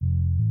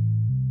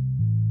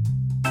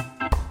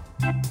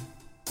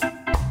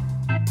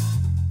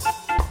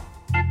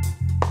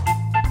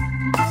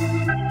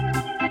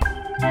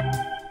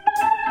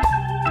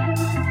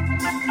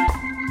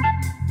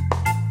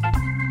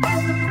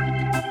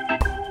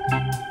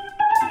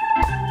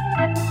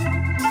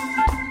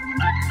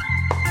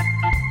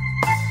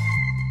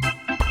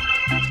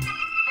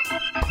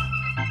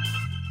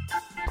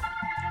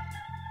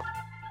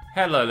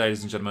Hello,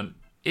 ladies and gentlemen.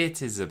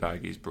 It is the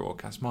Baggies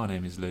broadcast. My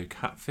name is Luke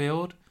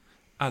Hatfield.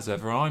 As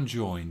ever, I'm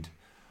joined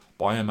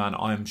by a man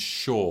I am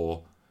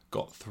sure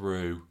got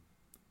through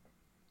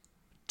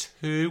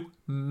 2,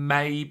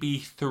 maybe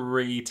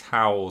 3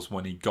 towels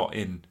when he got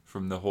in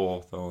from the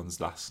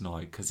Hawthorns last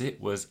night, because it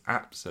was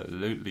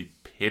absolutely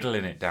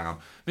piddling it down.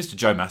 Mr.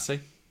 Joe Massey.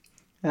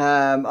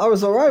 I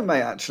was all right,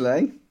 mate,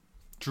 actually.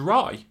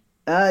 Dry?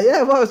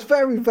 Yeah, well, I was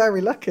very,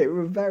 very lucky. We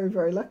were very,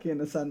 very lucky in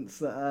the sense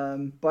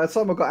that by the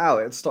time I got out,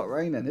 it had stopped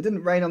raining. It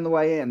didn't rain on the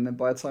way in, and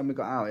by the time we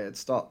got out, it had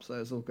stopped, so it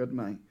was all good,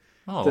 mate.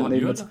 Oh, what,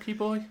 you a lucky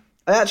boy?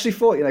 I actually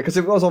thought, because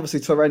it was obviously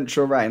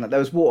torrential rain. Like, there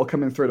was water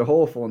coming through the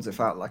Hawthorns. It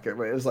felt like it.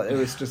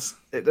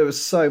 There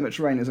was so much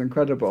rain. It was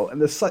incredible.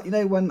 And there's,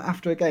 when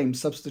after a game,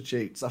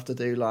 substitutes have to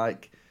do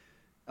like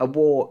a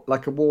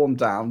warm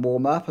down,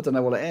 warm up. I don't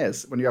know what it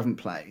is when you haven't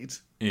played.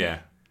 Yeah.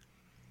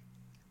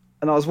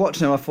 And I was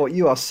watching them. I thought,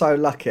 you are so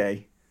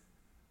lucky,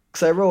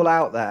 because they were all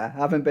out there,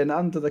 having been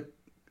under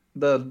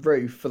the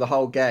roof for the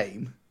whole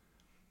game.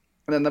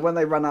 And then when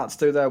they ran out to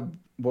do their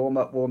warm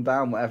up, warm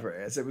down, whatever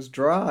it is, it was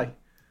dry.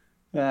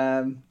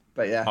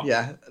 But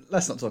yeah.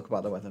 Let's not talk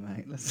about the weather,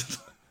 mate.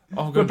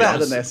 We're better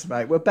than this,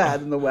 mate. We're better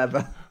than the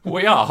weather.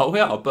 We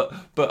are.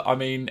 But I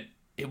mean,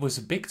 it was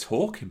a big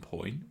talking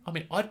point. I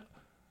mean,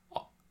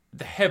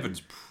 the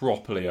heavens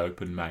properly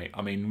opened, mate.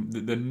 I mean,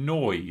 the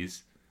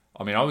noise.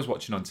 I mean, I was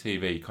watching on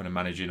TV, kind of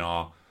managing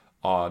our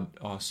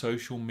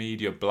social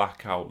media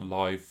blackout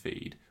live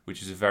feed,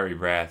 which is a very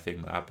rare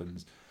thing that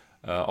happens.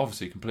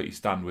 Obviously, completely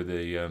stand with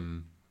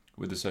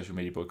the social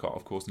media boycott,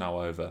 of course,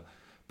 now over.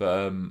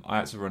 But I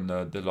had to run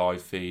the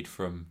live feed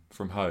from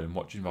home,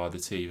 watching via the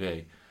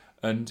TV,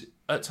 and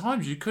at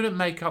times you couldn't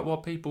make out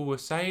what people were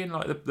saying.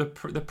 Like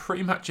the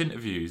pre-match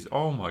interviews.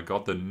 Oh my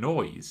god, the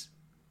noise!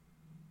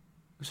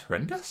 It was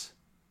horrendous.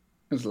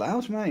 It was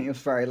loud, mate. It was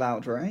very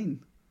loud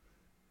rain.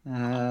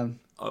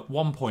 At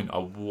one point,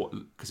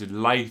 because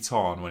late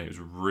on when it was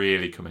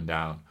really coming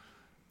down,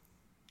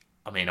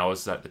 I mean, I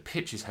was like, the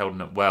pitch is holding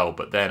up well,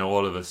 but then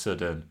all of a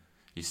sudden,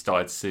 you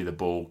started to see the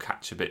ball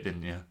catch a bit,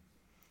 didn't you?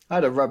 I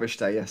had a rubbish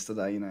day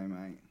yesterday,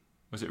 mate.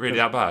 Was it really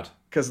that bad?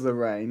 Because of the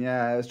rain,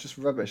 yeah, it was just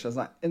rubbish. I was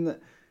like,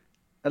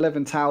 I live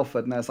in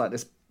Telford, and there's like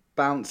this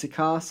bouncy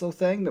castle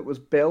thing that was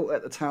built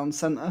at the town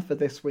centre for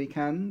this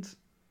weekend.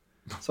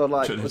 So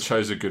I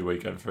chose a good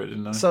weekend for it,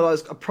 didn't I? So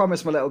I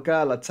promised my little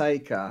girl I'd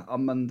take her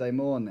on Monday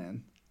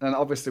morning, and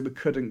obviously we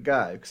couldn't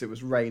go because it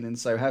was raining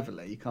so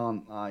heavily. You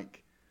can't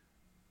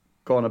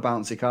go on a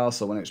bouncy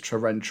castle when it's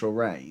torrential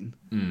rain.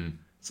 Mm.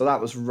 So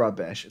that was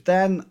rubbish.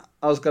 Then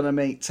I was going to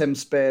meet Tim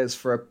Spears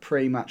for a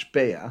pre-match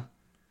beer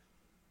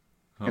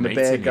in the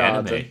beer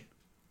garden. Enemy.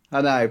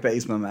 I know, but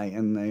he's my mate,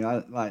 isn't he?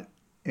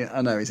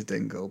 I know he's a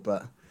dingle,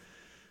 but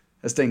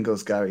as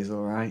dingles go, he's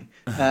all right.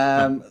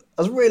 I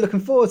was really looking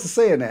forward to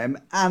seeing him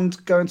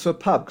and going to a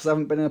pub, because I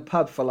haven't been in a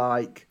pub for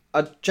I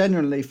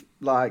genuinely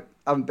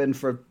haven't been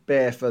for a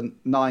beer for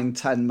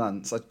 9-10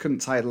 months. I couldn't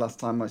tell you the last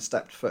time I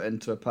stepped foot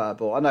into a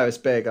pub. Or I know it's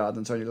beer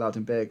gardens, only allowed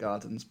in beer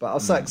gardens, but I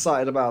was so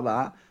excited about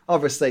that.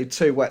 Obviously,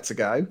 2 wet to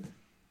go.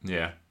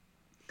 Yeah.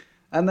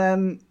 And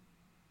then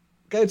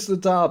go to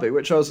the derby,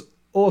 which I was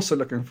also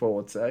looking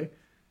forward to.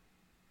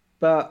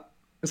 But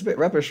it's a bit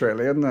rubbish,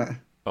 really, isn't it?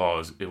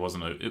 Oh, it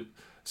wasn't.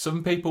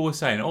 Some people were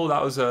saying, "Oh,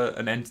 that was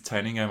an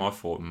entertaining game." I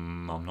thought,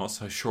 I'm not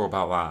so sure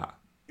about that.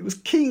 It was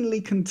keenly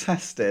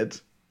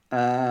contested.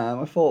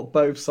 I thought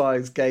both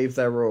sides gave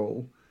their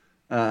all.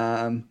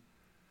 But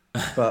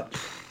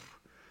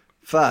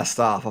first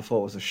half, I thought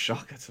it was a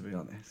shocker, to be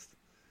honest.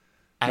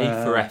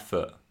 A for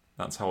effort.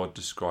 That's how I'd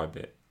describe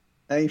it.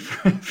 A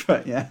for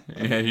effort, yeah.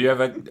 Yeah,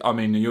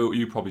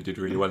 you probably did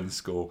really well in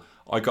school.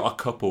 I got a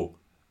couple.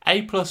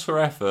 A+ for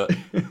effort.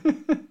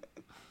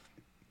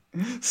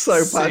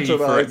 So patronising. C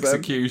for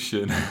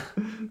execution.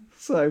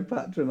 So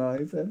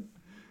patronising.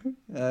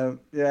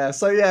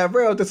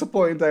 Real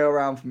disappointing day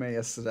around for me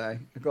yesterday.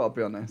 I've got to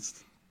be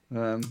honest.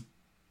 But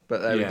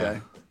there we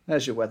go.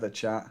 There's your weather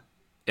chat.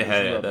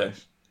 Yeah,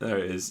 there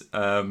it is.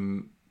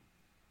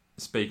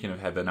 Speaking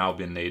of heaven,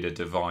 Albion need a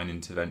divine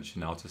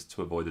intervention now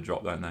to avoid the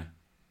drop, don't they?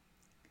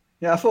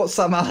 Yeah, I thought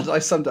Sam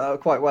Allardyce summed it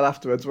up quite well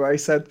afterwards, where he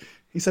said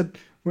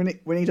we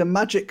need a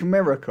magic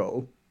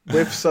miracle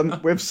with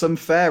some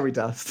fairy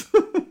dust.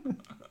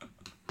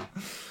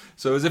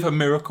 So as if a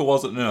miracle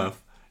wasn't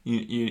enough,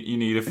 you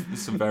need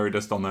some fairy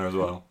dust on there as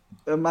well.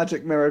 A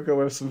magic miracle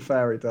with some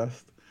fairy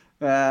dust.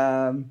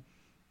 And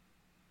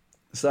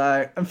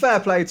fair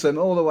play to him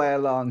all the way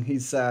along. He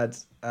said,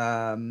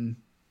 "We're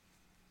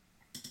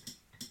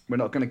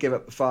not going to give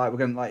up the fight. We're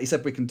going he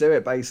said we can do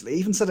it. Basically, he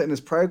even said it in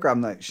his program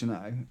notes. We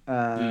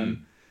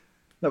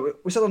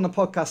said on the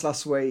podcast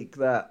last week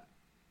that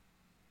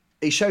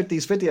he showed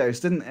these videos,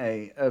 didn't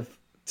he, of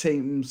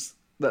teams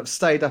that have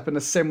stayed up in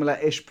a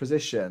similar-ish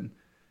position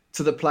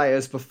to the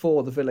players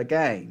before the Villa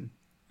game.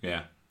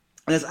 Yeah.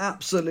 And there's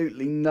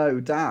absolutely no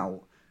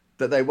doubt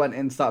that they went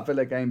into that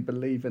Villa game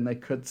believing they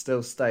could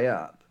still stay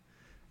up.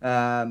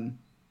 And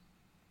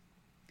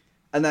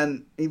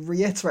then he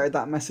reiterated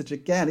that message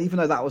again, even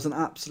though that was an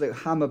absolute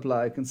hammer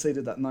blow,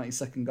 conceded that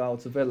 92nd goal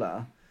to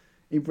Villa.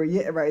 he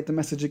reiterated the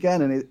message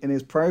again in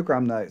his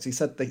programme notes. He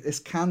said that this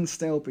can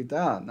still be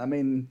done. I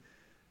mean,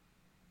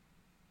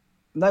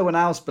 no one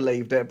else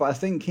believed it, but I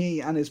think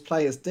he and his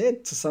players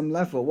did to some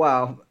level.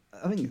 Well,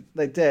 I think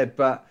they did,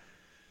 but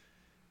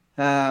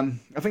I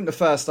think the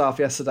first half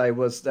yesterday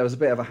there was a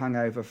bit of a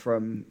hangover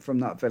from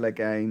that Villa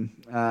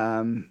game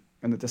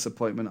and the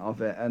disappointment of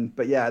it.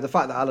 But yeah, the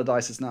fact that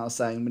Allardyce is now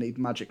saying we need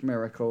magic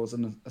miracles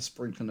and a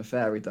sprinkling of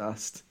fairy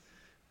dust,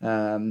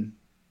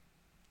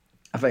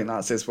 I think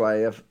that's his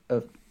way of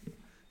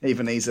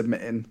even he's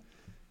admitting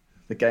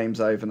the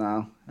game's over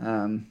now.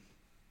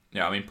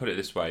 Yeah, I mean, put it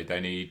this way: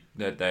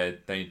 they're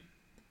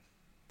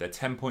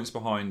 10 points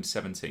behind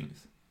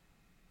 17th,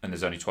 and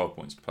there's only 12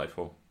 points to play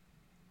for.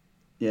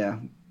 Yeah,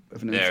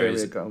 with an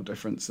inferior goal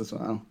difference as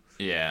well.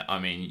 Yeah, I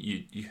mean,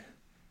 you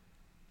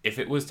if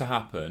it was to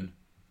happen,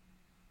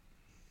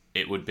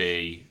 it would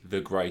be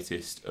the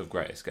greatest of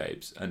great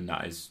escapes, and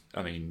that is,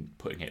 I mean,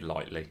 putting it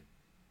lightly.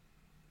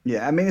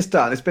 Yeah, I mean, it's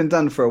done. It's been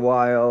done for a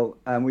while.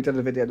 We did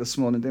a video this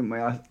morning, didn't we?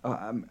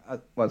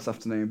 Well, this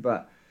afternoon,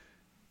 but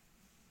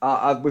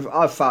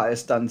I've felt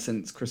it's done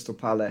since Crystal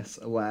Palace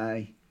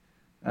away.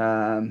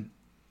 There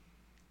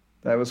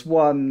was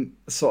one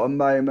sort of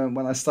moment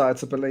when I started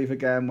to believe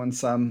again, when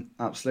some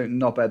absolute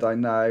knobhead I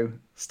know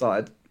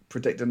started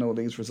predicting all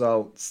these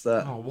results.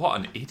 That what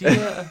an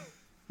idiot!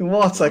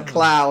 What a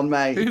clown,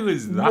 mate! Who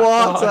is that?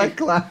 What guy? A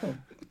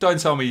clown! Don't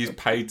tell me he's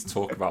paid to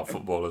talk about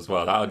football as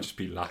well. That would just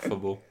be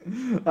laughable.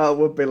 That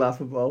would be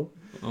laughable.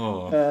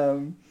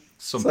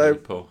 Some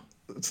people.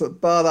 So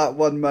bar that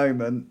one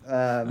moment,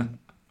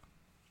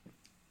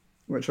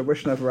 which I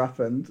wish never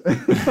happened.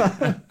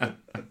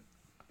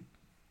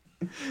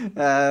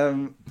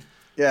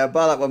 Yeah,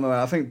 bar that one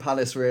moment. I think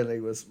Palace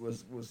really was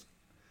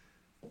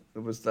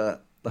the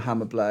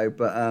hammer blow.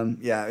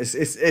 But yeah,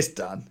 it's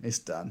done. It's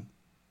done.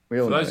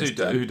 For those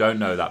who don't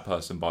know that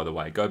person, by the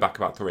way, go back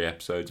about 3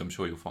 episodes. I'm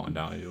sure you'll find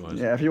out who it was.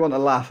 Yeah, if you want to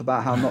laugh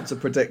about how not to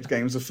predict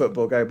games of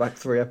football, go back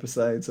 3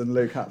 episodes and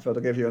Luke Hatfield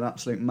will give you an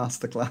absolute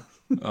masterclass.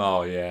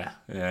 Oh, yeah,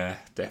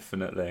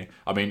 definitely.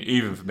 I mean,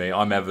 even for me,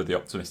 I'm ever the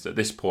optimist at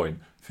this point.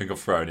 I think I've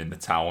thrown in the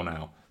towel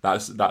now.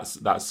 That's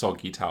that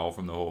soggy towel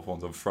from the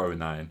Hawthorns. I'm throwing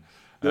that in.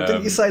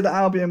 Didn't you say that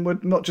Albion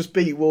would not just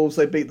beat Wolves,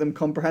 they beat them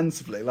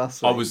comprehensively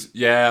last week?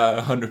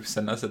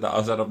 100%. I said that.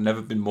 I said I've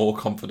never been more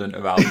confident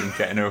of Albion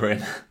getting a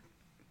win.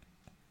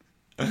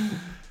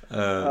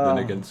 Than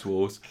against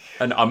Wolves.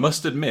 And I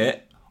must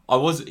admit, I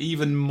was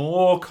even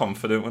more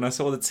confident when I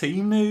saw the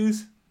team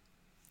news.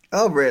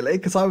 Oh, really?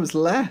 Because I was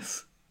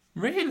less.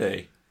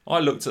 Really? I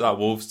looked at that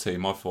Wolves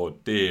team, I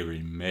thought,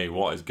 dearie me,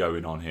 what is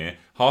going on here?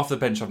 Half the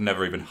bench I've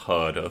never even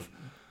heard of.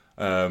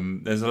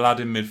 There's a lad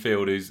in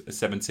midfield who's a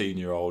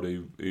 17-year-old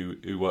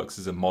who works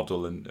as a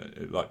model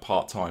and like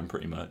part-time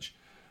pretty much.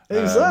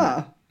 Who's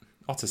that?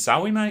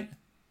 Otasawi, mate.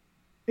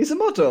 He's a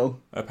model?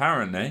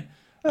 Apparently.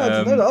 I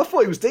didn't know that. I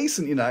thought he was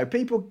decent, you know.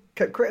 People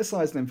kept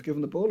criticising him for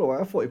giving the ball away.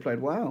 I thought he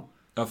played well.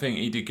 I think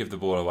he did give the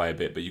ball away a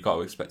bit, but you've got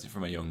to expect it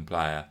from a young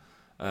player.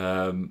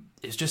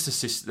 It's just a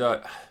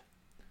system.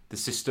 The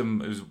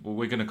system is.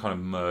 We're going to kind of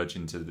merge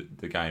into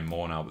the game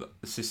more now, but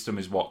the system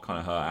is what kind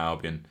of hurt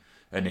Albion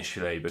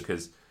initially,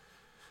 because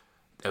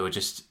they were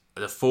just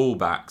the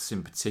fullbacks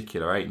in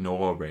particular,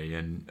 Ait-Nouri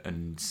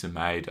and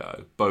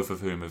Semedo, both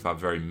of whom have had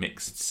very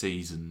mixed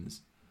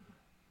seasons.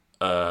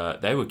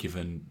 They were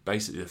given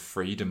basically the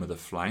freedom of the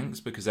flanks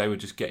because they were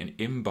just getting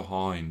in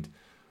behind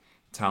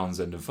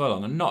Townsend and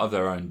Furlong, and not of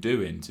their own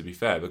doing, to be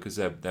fair, because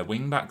they're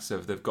wing backs, so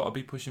they've got to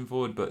be pushing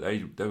forward, but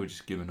they were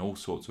just given all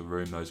sorts of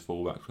room, those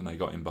fullbacks, when they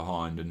got in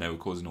behind, and they were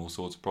causing all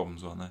sorts of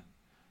problems, weren't they?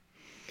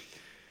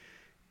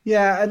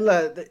 Yeah, and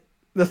look,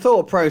 the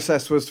thought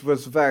process was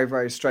a very,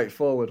 very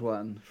straightforward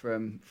one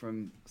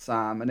from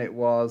Sam, and it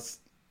was,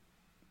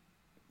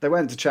 they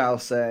went to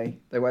Chelsea,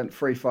 they went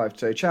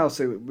 3-5-2.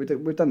 Chelsea,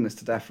 we've done this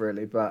to death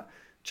really, but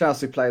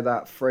Chelsea played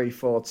that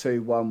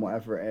 3-4-2-1,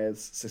 whatever it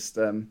is,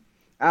 system.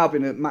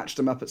 Albion had matched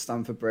them up at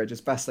Stamford Bridge as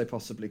best they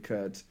possibly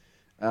could.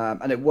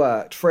 And it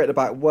worked. 3 at the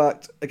back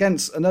worked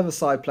against another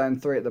side playing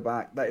 3 at the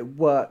back. That it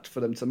worked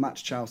for them to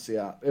match Chelsea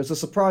up. It was a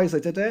surprise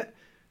they did it.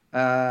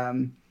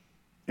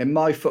 In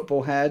my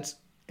football head,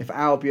 if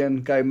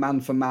Albion go man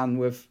for man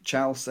with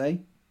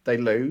Chelsea, they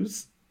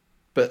lose.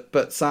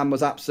 But Sam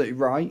was absolutely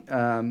right.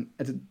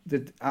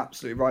 Did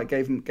absolutely right.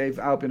 Gave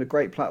Albion a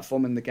great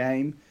platform in the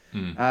game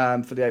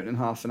for the opening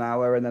half an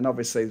hour, and then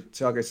obviously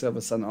Thiago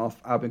Silva sent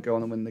off. Albion go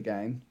on and win the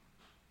game.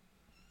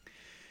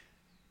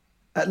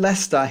 At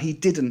Leicester, he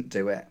didn't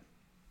do it.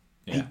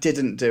 Yeah. He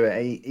didn't do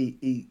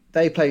it.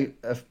 They play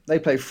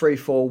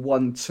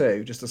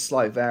 3-4-1-2, just a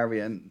slight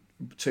variant,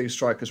 2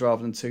 strikers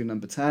rather than 2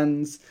 number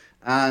 10s,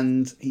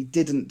 and he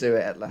didn't do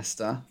it at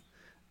Leicester.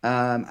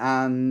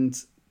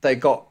 And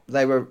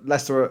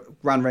Leicester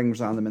ran rings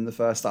around them in the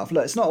first half.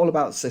 Look, it's not all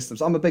about systems.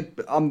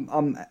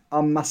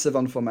 I'm massive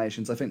on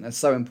formations. I think they're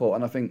so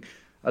important. I think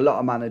a lot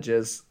of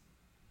managers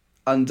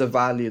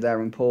undervalue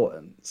their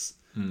importance.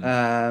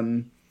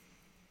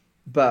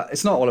 But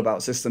it's not all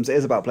about systems. It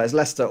is about players.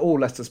 All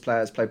Leicester's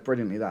players played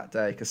brilliantly that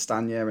day.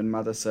 Castagna and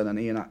Maddison and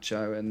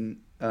Iheanacho and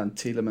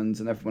Tielemans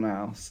and everyone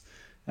else.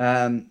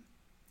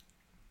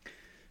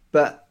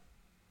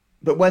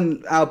 But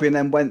when Albion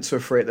then went to a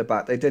three at the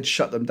back, they did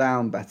shut them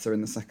down better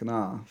in the second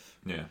half.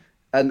 Yeah.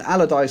 And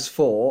Allardyce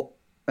thought,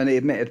 and he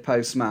admitted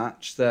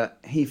post-match, that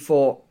he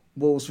thought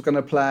Wolves were going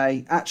to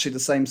play actually the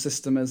same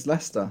system as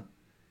Leicester.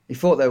 He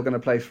thought they were going to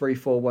play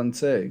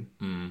 3-4-1-2.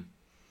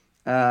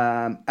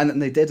 And then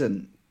they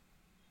didn't.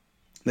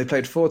 They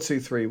played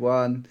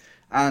 4-2-3-1.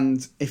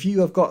 And if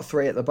you have got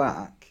three at the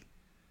back,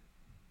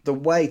 the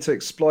way to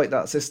exploit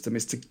that system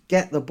is to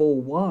get the ball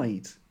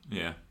wide.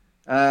 Yeah.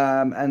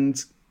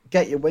 And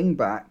get your wing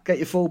back, get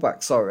your full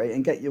back,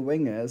 and get your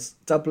wingers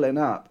doubling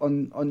up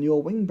on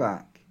your wing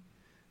back.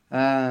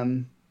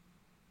 And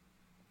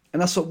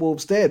that's what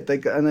Wolves did. They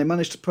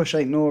managed to push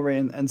Aït-Nouri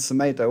and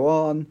Semedo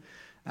on.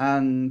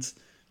 And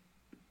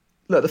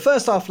look, the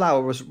first half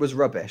hour was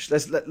rubbish.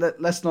 Let's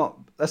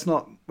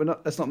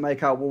not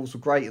make out Wolves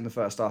were great in the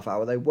first half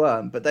hour. They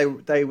weren't, but they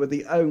were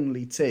the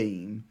only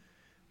team.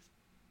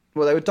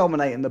 Well, they were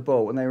dominating the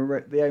ball, and they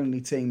were the only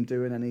team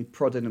doing any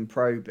prodding and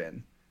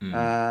probing.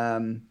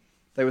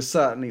 They were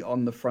certainly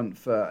on the front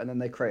foot, and then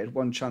they created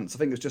one chance. I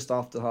think it was just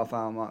after the half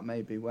hour mark,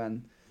 maybe,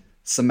 when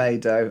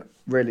Semedo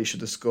really should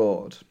have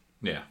scored.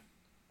 Yeah.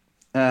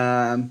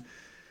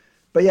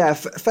 But yeah,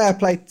 fair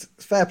play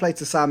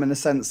to Sam in the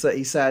sense that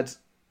he said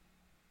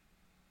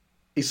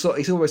he's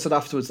always said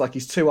afterwards, like,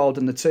 he's too old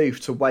in the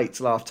tooth to wait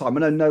till half time. I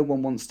know no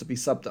one wants to be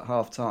subbed at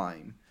half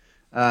time.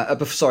 In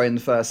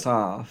the first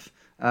half.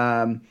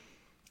 And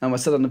I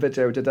said on the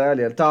video we did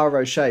earlier,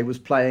 Dara O'Shea was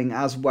playing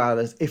as well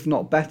as, if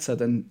not better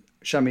than,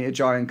 Semi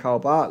Ajayi and Carl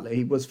Bartley.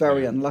 He was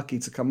very unlucky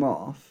to come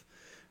off.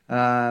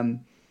 But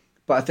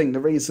I think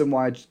the reason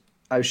why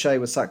O'Shea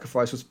was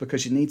sacrificed was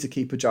because you need to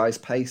keep Ajayi's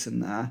pace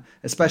in there,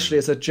 especially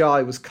as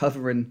Ajayi was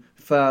covering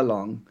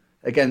Furlong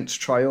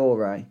against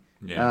Traore.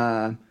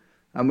 Yeah.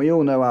 And we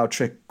all know how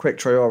quick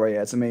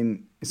Traore is. I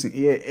mean, it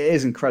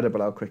is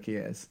incredible how quick he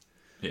is.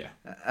 Yeah.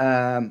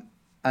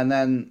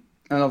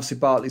 And obviously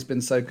Bartley's been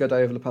so good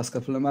over the past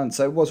couple of months.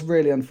 So it was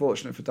really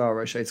unfortunate for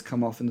Dara O'Shea to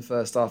come off in the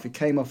first half. He's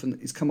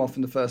come off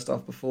in the first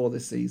half before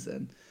this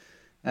season.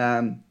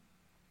 But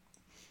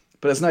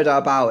there's no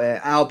doubt about it.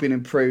 Albion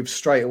improved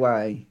straight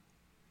away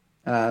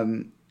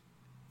in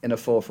a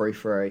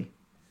 4-3-3.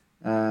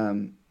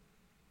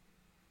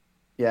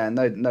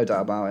 No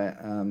doubt about it.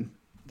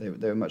 They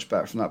were much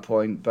better from that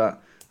point.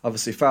 But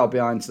obviously foul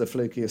behind to the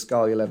flukiest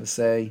goal you'll ever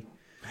see.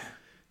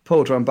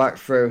 Pulled one back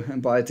through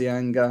and by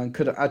Dianga, and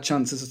could have had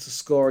chances to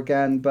score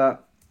again.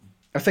 But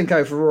I think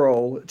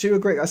overall, do you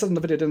agree? I said in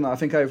the video, didn't I? I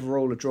think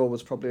overall a draw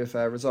was probably a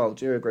fair result.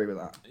 Do you agree with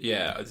that?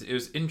 Yeah, it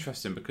was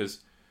interesting because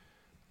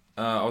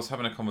I was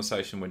having a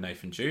conversation with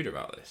Nathan Jude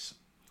about this.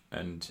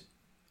 And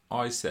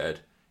I said,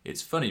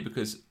 it's funny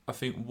because I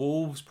think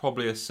Wolves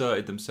probably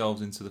asserted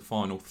themselves into the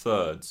final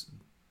thirds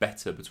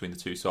better between the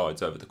two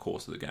sides over the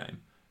course of the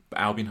game. But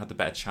Albion had the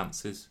better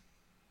chances.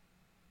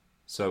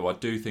 So I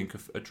do think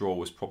a draw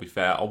was probably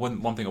fair.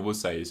 One thing I would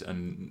say is,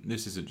 and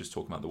this isn't just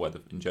talking about the weather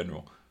in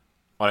general,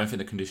 I don't think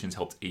the conditions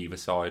helped either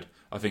side.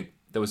 I think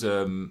there was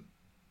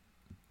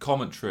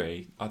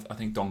commentary. I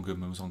think Don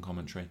Goodman was on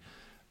commentary,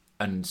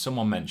 and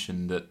someone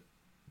mentioned that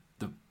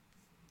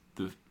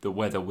the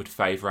weather would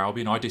favour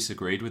Albion. I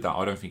disagreed with that.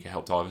 I don't think it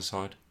helped either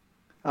side.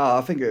 Oh,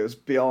 I think it was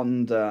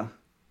beyond. The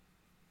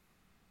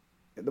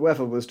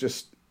weather was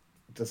just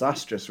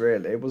disastrous.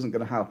 Really, it wasn't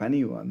going to help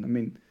anyone. I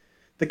mean,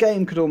 the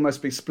game could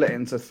almost be split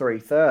into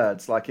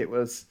 3/3. Like, it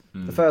was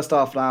the first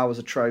half an hour was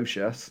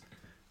atrocious,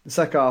 the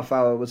second half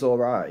hour was all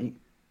right,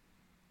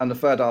 and the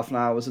third half an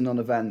hour was a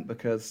non-event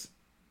because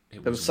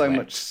there was so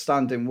much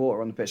standing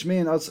water on the pitch.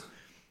 I was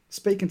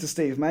speaking to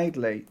Steve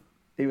Madeley.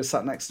 He was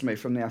sat next to me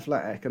from The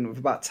Athletic, and with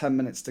about 10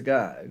 minutes to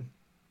go,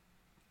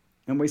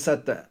 and we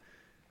said that.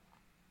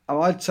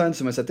 I turned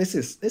to him and said, "This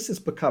has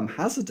become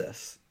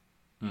hazardous."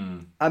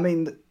 I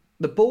mean,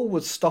 the ball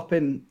was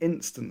stopping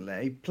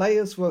instantly.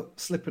 Players were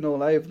slipping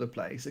all over the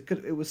place.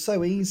 It was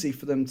so easy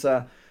for them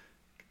to,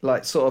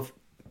 when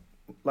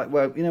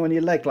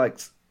your leg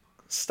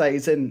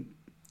stays in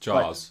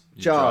jars,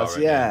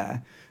 yeah.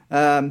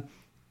 And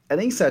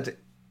he said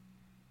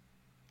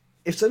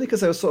it's only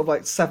because there was sort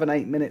of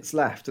 7-8 minutes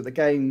left that the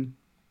game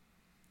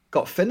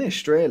got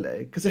finished,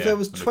 really. Because if there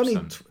was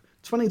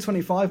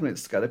 20-25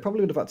 minutes to go, they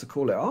probably would have had to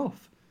call it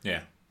off.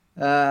 Yeah.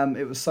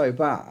 It was so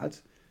bad.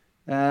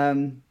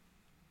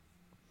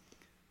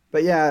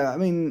 But yeah, I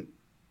mean,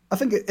 I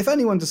think if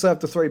anyone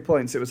deserved the 3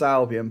 points, it was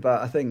Albion.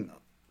 But I think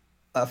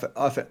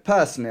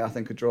personally, I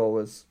think a draw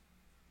was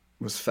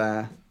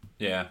fair.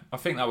 Yeah, I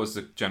think that was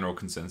the general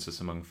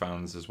consensus among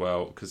fans as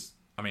well. Because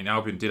I mean,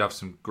 Albion did have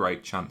some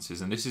great chances,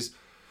 and this is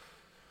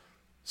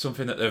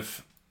something that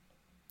they've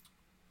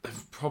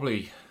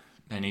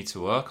they need to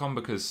work on,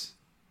 because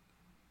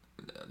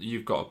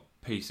you've got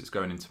a piece that's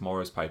going in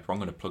tomorrow's paper. I'm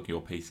going to plug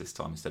your piece this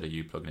time instead of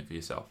you plugging it for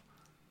yourself.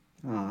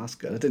 Oh, that's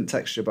good. I didn't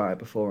text you about it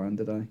beforehand,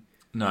 did I?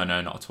 No,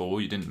 not at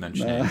all. You didn't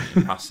mention it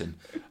in passing.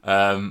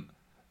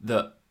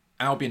 That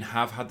Albion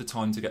have had the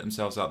time to get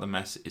themselves out of the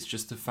mess. It's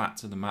just the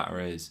fact of the matter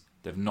is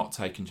they've not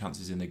taken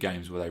chances in the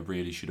games where they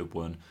really should have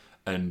won.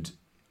 And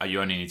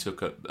you only need to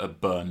look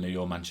at Burnley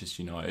or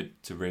Manchester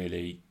United to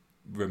really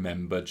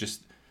remember.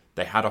 Just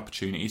they had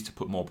opportunities to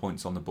put more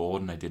points on the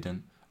board and they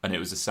didn't. And it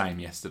was the same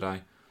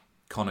yesterday.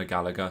 Conor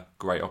Gallagher,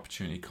 great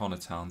opportunity. Connor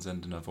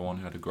Townsend, another one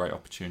who had a great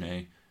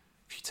opportunity.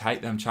 If you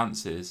take them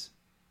chances,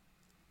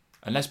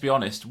 and let's be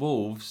honest,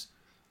 Wolves,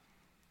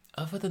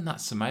 other than that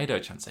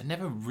Semedo chance, they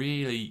never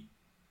really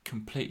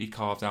completely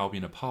carved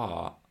Albion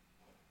apart.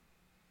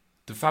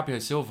 The Fabio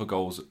Silva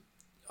goals,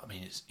 I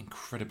mean, it's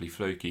incredibly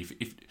fluky.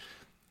 If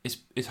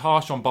it's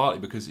harsh on Bartley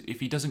because if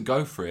he doesn't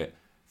go for it,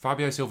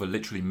 Fabio Silva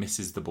literally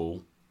misses the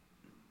ball.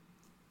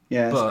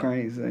 Yeah, it's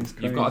crazy.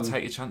 You've got to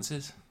take your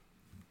chances.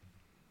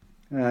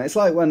 It's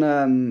like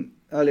when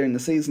earlier in the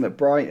season at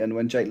Brighton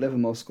when Jake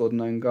Livermore scored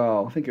an own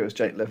goal. I think it was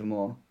Jake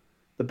Livermore.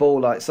 The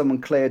ball, like someone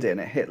cleared it and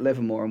it hit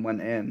Livermore and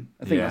went in.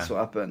 I think that's what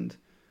happened.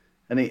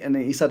 And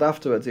he said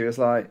afterwards, he was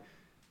like,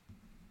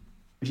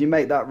 if you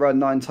make that run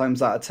 9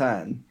 times out of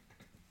 10,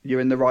 you're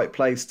in the right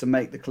place to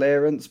make the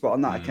clearance. But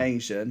on that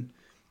occasion,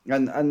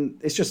 and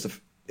it's just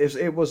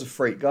it was a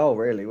freak goal,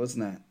 really,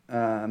 wasn't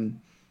it?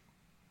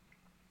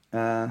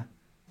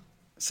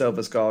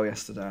 Silva's goal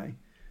yesterday.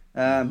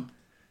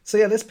 So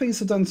yeah, this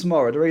piece I've done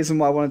tomorrow. The reason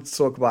why I wanted to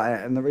talk about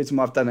it and the reason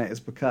why I've done it is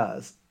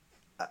because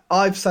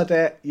I've said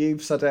it,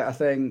 you've said it. I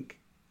think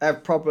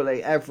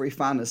probably every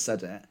fan has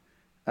said it.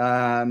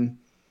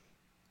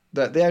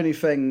 That the only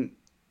thing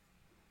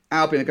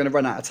Albion are going to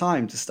run out of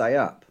time to stay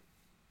up.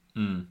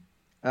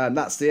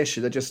 That's the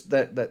issue. They're just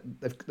their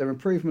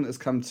improvement has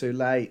come too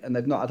late, and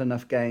they've not had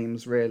enough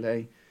games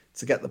really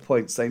to get the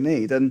points they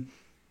need. And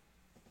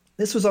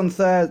this was on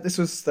Thursday. This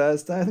was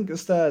Thursday. I think it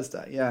was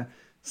Thursday. Yeah,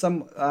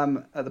 some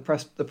at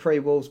the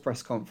pre-Wolves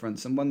press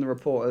conference, and one of the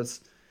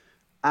reporters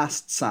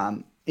asked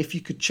Sam if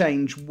you could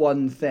change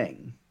one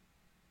thing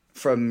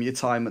from your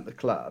time at the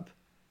club,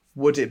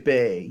 would it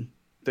be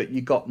that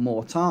you got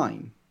more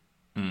time?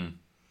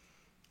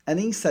 And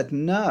he said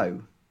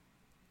no.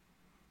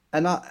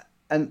 And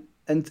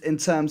in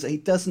terms that he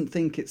doesn't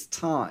think it's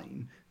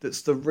time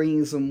that's the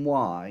reason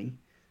why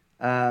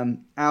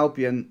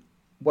Albion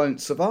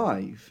won't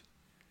survive.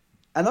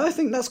 And I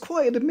think that's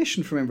quite an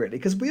admission from him, really,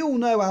 because we all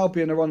know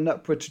Albion are on an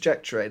upward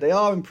trajectory. They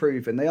are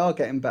improving. They are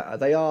getting better.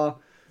 They are,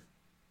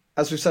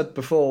 as we've said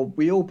before,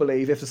 we all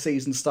believe if the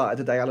season started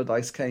the day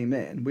Allardyce came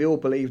in, we all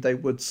believe they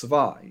would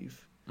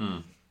survive.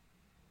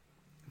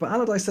 But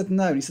Allardyce said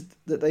no. He said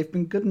that they've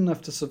been good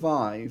enough to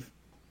survive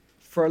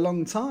for a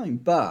long time,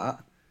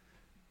 but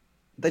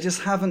they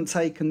just haven't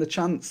taken the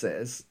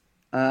chances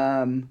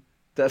that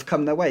have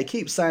come their way. He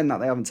keeps saying that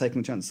they haven't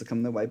taken the chances to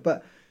come their way.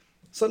 But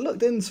so I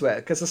looked into it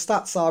because the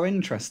stats are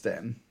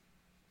interesting.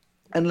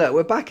 And look,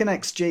 we're back in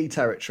XG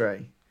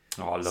territory.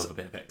 Oh, I love a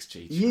bit of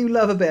XG. You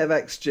love a bit of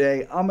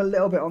XG. I'm a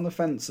little bit on the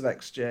fence of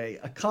XG.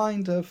 I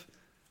kind of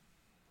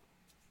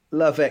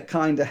love it,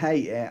 kind of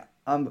hate it.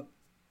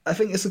 I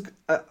think it's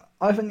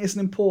an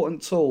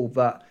important tool,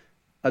 but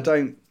I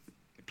don't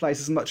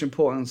place as much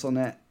importance on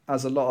it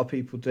as a lot of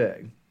people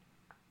do.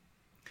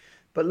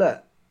 But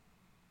look,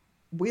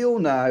 we all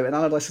know, and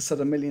Allardyce has said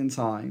a million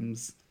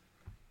times,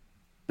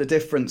 the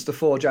difference the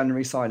 4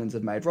 January signings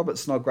have made. Robert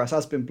Snodgrass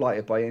has been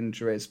blighted by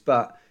injuries,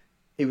 but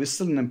he was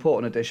still an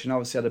important addition.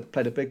 Obviously,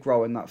 played a big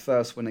role in that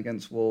first win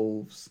against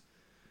Wolves,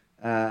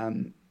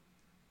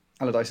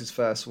 Allardyce's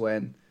first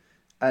win,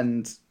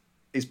 and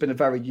he's been a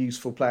very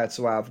useful player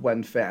to have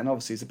when fit, and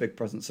obviously he's a big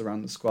presence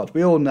around the squad.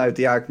 We all know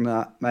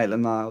Diagna,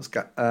 Maitland-Niles,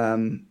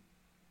 and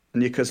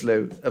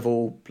Yukuzlu have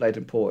all played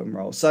important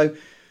roles. So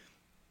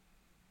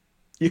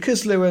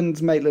Yukuzlu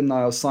and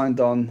Maitland-Niles signed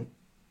on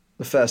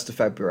the 1st of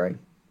February,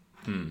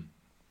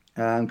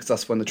 because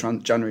that's when the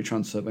January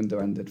transfer window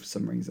ended for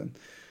some reason.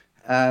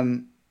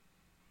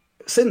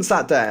 Since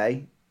that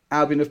day,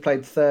 Albion have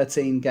played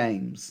 13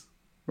 games,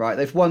 right?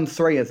 They've won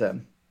 3 of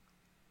them.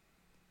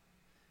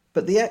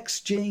 But the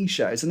XG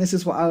shows, and this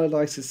is what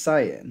Allardyce is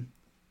saying,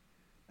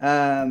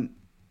 that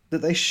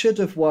they should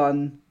have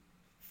won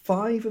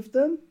 5 of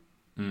them,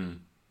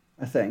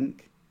 I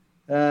think.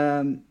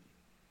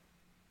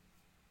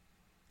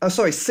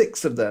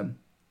 6 of them.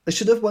 They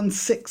should have won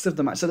 6 of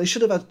them. So they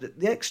should have had,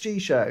 the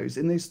XG shows,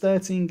 in those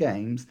 13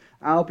 games,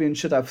 Albion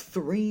should have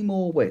 3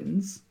 more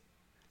wins,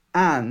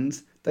 and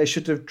they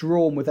should have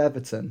drawn with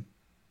Everton.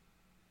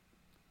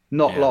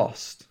 Not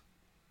lost.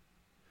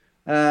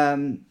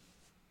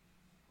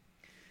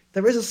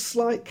 There is a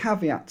slight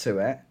caveat to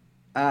it,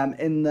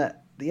 in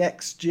that the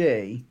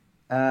XG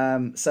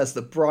says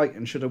that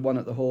Brighton should have won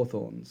at the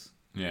Hawthorns.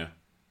 Yeah.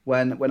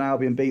 When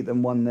Albion beat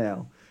them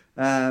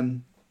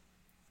 1-0.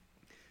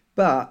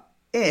 But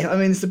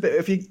it's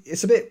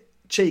a bit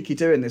cheeky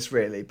doing this,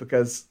 really,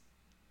 because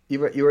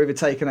you're either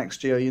taking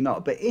XG or you're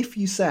not. But if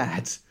you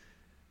said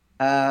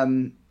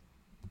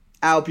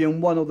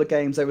Albion won all the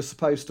games they were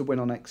supposed to win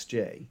on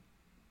XG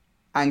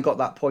and got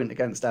that point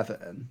against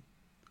Everton.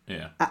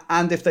 Yeah.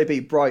 And if they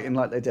beat Brighton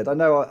like they did, I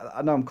know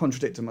I'm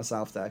contradicting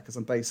myself there because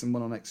I'm basing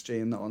one on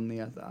XG and not on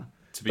the other.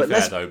 To be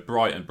fair though,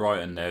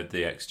 Brighton, they're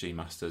the XG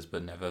masters,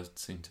 but never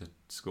seem to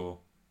score.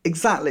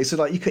 Exactly. So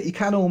like you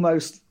can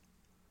almost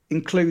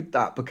include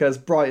that because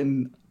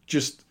Brighton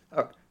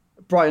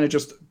Brighton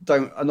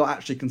are not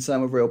actually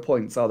concerned with real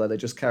points, are they? They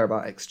just care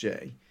about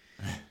XG.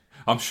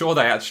 I'm sure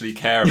they actually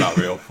care about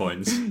real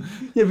points.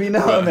 Yeah, but you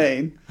know what I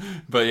mean.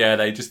 But yeah,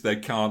 they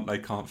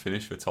can't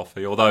finish for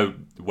Toffee. Although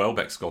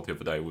Welbeck's goal the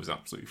other day was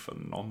absolutely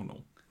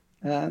phenomenal.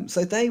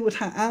 So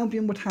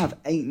Albion would have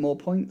 8 more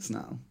points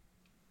now.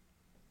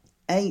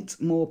 8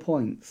 more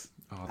points.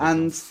 Oh,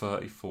 and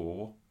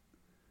 34.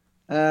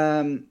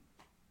 And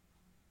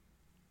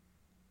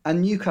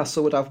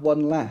Newcastle would have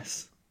 1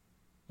 less.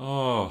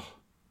 Oh.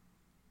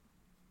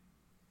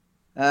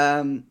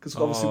 Because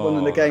obviously one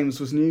of the games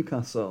was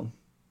Newcastle.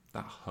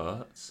 That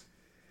hurts.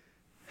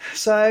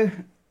 So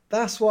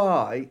that's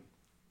why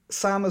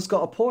Sam has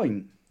got a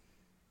point.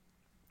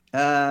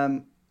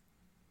 That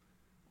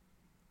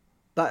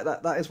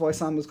is why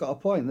Sam has got a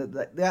point.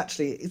 That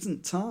actually it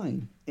isn't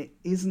time. It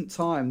isn't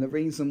time. The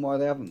reason why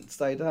they haven't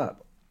stayed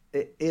up,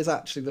 it is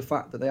actually the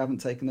fact that they haven't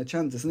taken their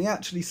chances. And he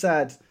actually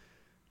said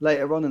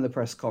later on in the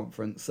press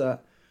conference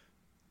that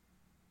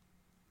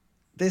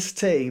this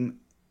team,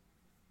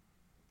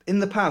 in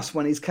the past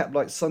when he's kept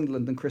like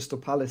Sunderland and Crystal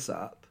Palace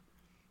up,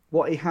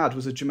 what he had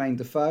was a Jermaine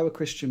Defoe, a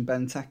Christian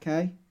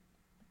Benteke.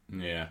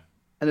 Yeah.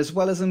 And as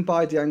well as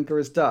Mbaye Dianger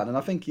has done, and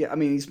I think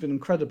he's been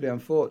incredibly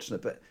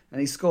unfortunate, and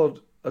he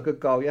scored a good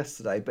goal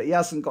yesterday, but he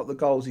hasn't got the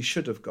goals he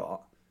should have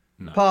got.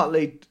 No.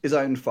 Partly his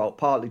own fault,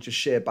 partly just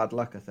sheer bad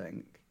luck, I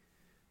think.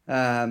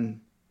 But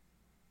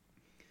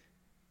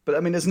I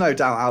mean, there's no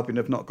doubt Albion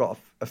have not got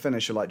a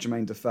finisher like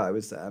Jermaine Defoe,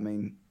 is there? I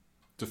mean,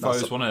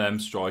 Defoe's one of them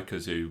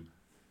strikers who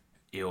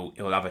he'll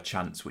have a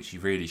chance which he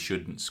really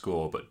shouldn't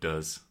score, but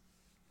does.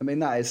 I mean,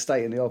 that is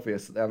stating the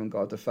obvious that they haven't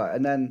got a Defoe.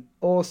 And then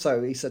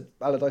also, he said,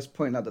 Allardyce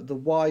pointed out that the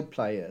wide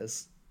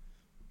players,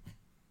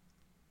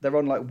 they're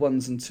on like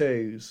 1s and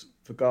 2s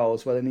for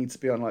goals, where they need to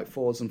be on like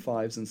 4s and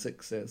 5s and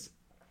 6s.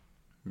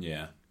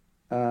 Yeah.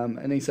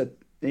 And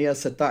he has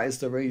said that is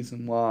the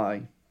reason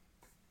why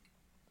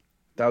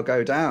they'll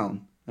go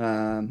down.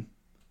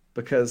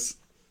 Because,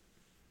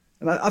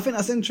 and I think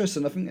that's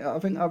interesting.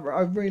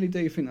 I really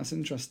do think that's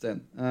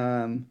interesting.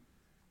 And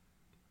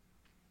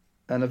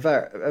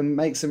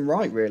makes him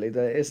right, really,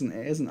 that it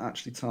isn't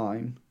actually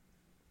time.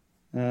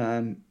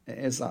 It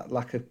is that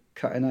lack of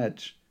cutting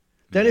edge.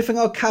 The only thing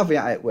I'll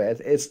caveat it with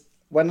is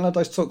when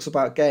Allardyce talks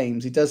about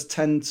games, he does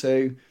tend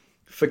to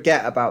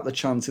forget about the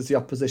chances the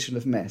opposition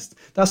have missed.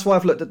 That's why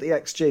I've looked at the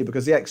XG,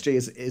 because the XG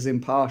is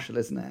impartial,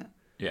 isn't it?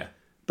 Yeah.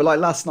 But like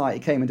last night, he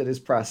came and did his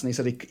press, and he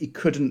said he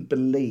couldn't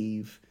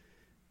believe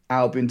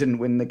Albion didn't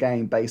win the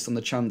game based on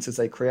the chances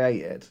they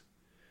created.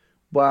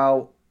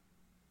 Well,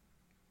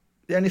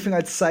 the only thing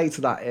I'd say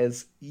to that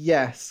is,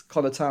 yes,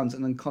 Connor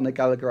Townsend and Conor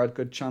Gallagher had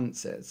good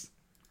chances,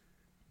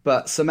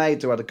 but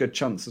Semedo had a good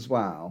chance as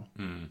well.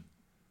 Mm.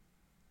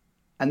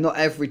 And not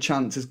every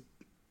chance is...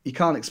 You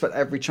can't expect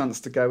every chance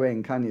to go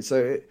in, can you?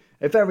 So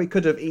it very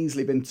could have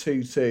easily been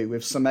 2-2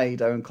 with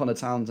Semedo and Connor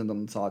Townsend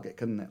on the target,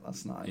 couldn't it,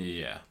 last night?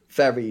 Yeah.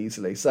 Very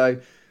easily. So,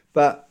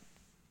 but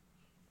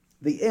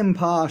the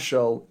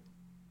impartial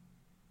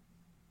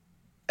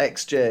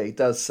XG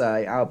does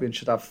say Albion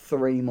should have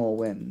 3 more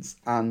wins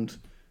and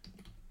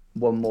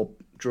 1 more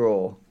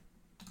draw,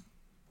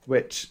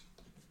 which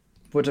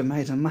would have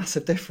made a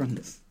massive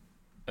difference.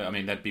 I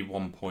mean, there'd be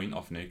 1 point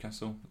off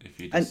Newcastle if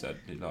you just said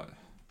like.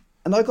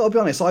 And I got to be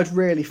honest, I'd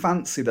really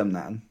fancy them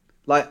then.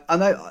 Like I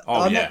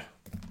know,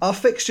 our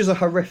fixtures are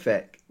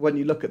horrific when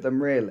you look at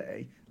them.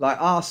 Really, like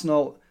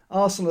Arsenal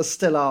are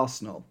still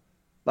Arsenal.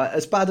 Like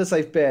as bad as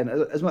they've been,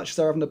 as much as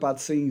they're having a bad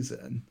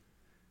season,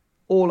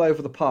 all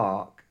over the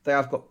park they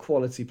have got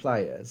quality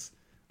players.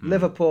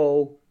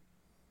 Liverpool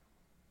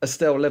are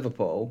still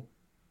Liverpool.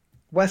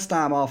 West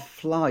Ham are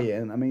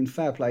flying. I mean,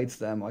 fair play to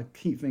them. I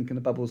keep thinking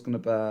the bubble's going to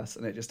burst,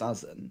 and it just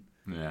hasn't.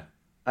 Yeah.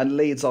 And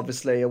Leeds,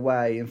 obviously,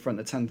 away in front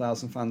of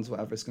 10,000 fans,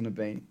 whatever it's going to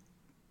be.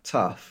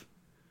 Tough.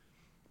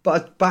 But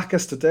I'd back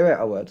us to do it,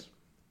 I would.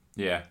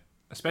 Yeah.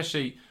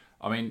 Especially,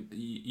 I mean,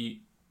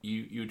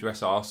 you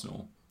address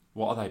Arsenal.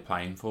 What are they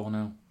playing for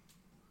now?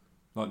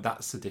 Like,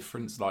 that's the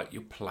difference. Like,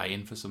 you're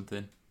playing for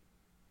something.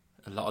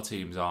 A lot of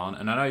teams aren't.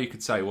 And I know you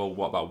could say, well,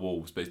 what about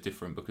Wolves? But it's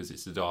different because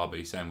it's a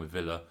derby. Same with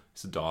Villa.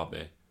 It's a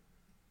derby.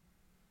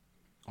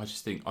 I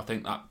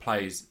think that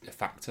plays a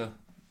factor.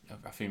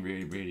 I think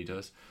really, really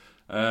does.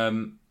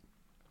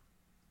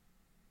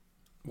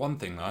 One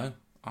thing though,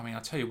 I mean, I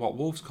tell you what,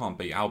 Wolves can't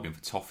beat Albion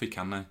for toffee,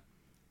 can they?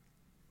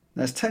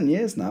 That's 10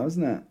 years now,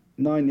 isn't it?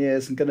 9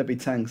 years and going to be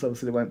 10 because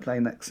obviously they won't play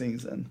next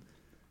season.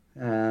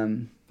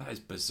 That is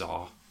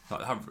bizarre.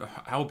 Like,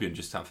 Albion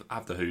just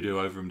have the hoodoo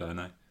over them, don't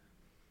they?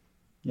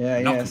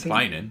 Yeah, Not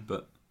complaining,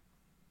 but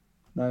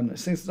no, it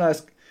seems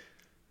nice.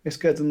 It's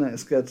good, isn't it?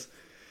 It's good.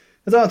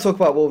 I don't want to talk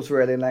about Wolves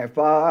really later,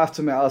 but I have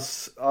to admit I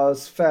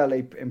was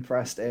fairly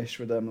impressed-ish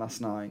with them last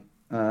night.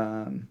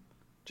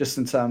 Just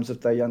in terms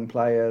of their young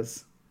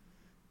players.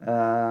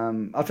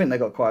 I think they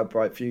got quite a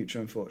bright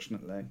future,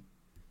 unfortunately.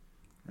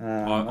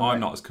 I'm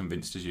not as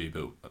convinced as you,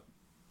 but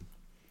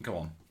go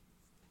on.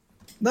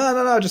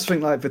 No. I just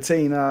think like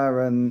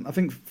Vitina and I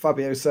think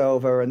Fabio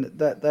Silva and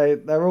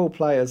they're all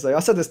players. I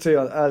said this to you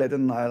earlier,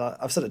 didn't I? Like,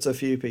 I've said it to a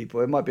few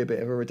people. It might be a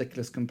bit of a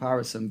ridiculous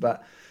comparison,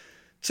 but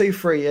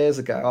 2-3 years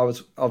ago, I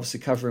was obviously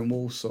covering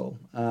Walsall,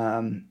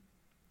 and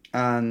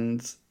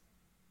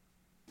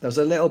there was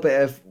a little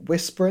bit of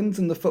whisperings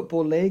in the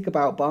Football League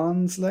about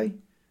Barnsley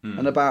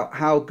and about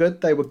how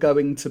good they were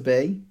going to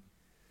be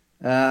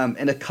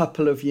in a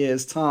couple of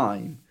years'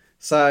 time.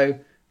 So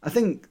I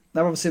think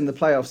they're obviously in the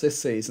playoffs this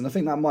season. I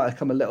think that might have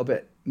come a little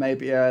bit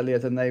maybe earlier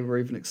than they were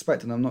even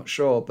expecting. I'm not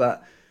sure.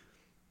 But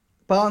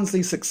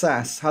Barnsley's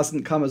success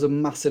hasn't come as a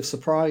massive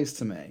surprise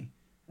to me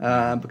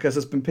because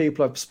there's been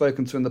people I've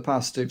spoken to in the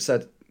past who've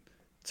said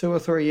 2 or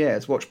 3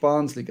 years, watch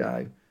Barnsley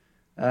go.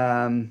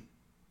 And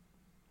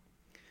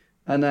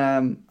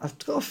I've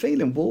got a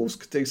feeling Wolves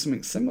could do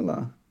something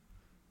similar.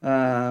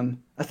 I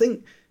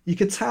think you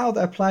could tell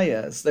their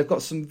players, they've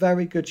got some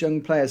very good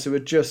young players who are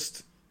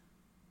just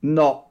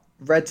not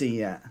ready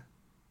yet.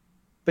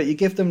 But you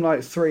give them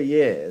like 3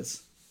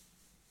 years,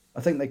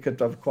 I think they could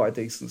have quite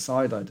a decent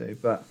side, I do.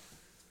 But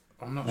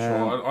I'm not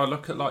sure. I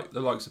look at like the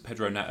likes of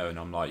Pedro Neto and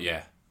I'm like,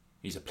 yeah,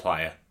 he's a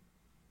player.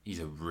 He's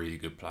a really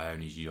good player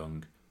and he's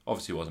young.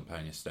 Obviously he wasn't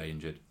playing yesterday,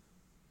 injured.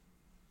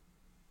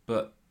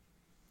 But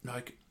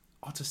like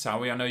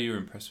Otasowie, I know you were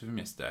impressed with him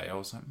yesterday. I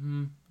was like,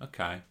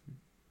 okay.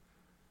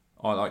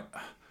 I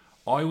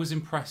was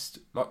impressed.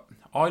 Like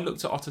I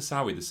looked at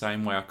Otasowie the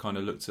same way I kind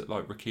of looked at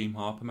like Raheem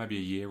Harper maybe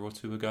a year or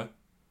 2 ago,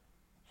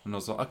 and I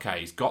was like, okay,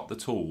 he's got the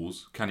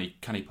tools. Can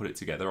he put it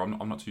together?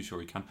 I'm not too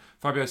sure he can.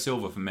 Fabio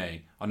Silva for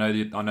me. I know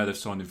they've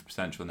signed him for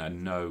potential,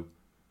 and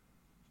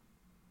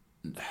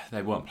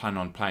they weren't planning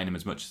on playing him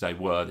as much as they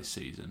were this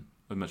season,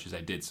 as much as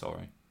they did.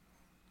 Sorry,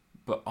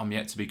 but I'm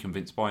yet to be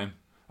convinced by him.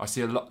 I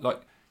see a lot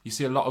like. You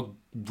see a lot of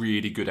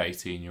really good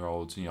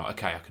 18-year-olds, and you're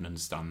like, okay, I can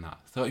understand that.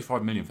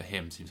 35 million for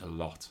him seems a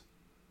lot.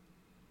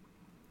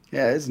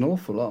 yeah, it's an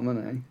awful lot of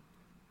money.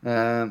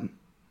 I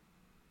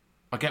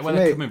get where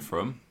they're coming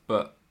from,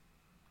 but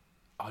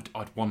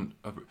I'd want...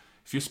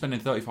 If you're spending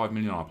 35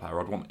 million on a player,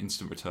 I'd want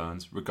instant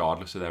returns,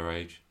 regardless of their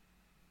age.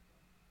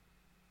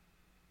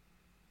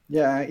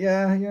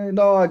 Yeah.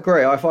 No, I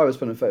agree. If I was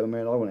spending 30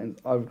 million,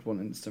 I would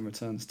want instant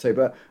returns too.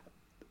 But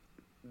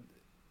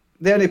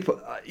the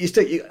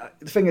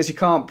thing is, you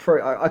can't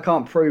prove. I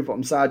can't prove what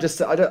I'm saying. I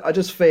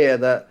just fear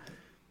that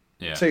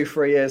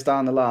 2-3 years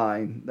down the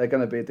line, they're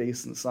going to be a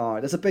decent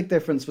side. There's a big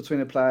difference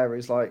between a player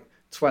who's like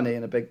 20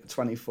 and a big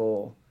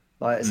 24.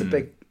 Like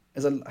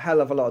there's a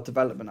hell of a lot of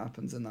development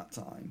happens in that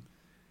time.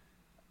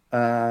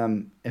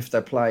 If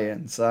they're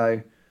playing,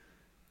 so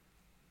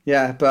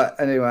yeah. But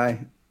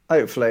anyway,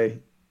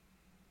 hopefully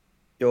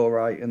you're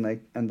right and they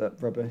end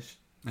up rubbish.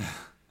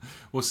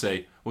 We'll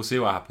see. We'll see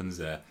what happens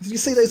there. Did you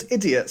see those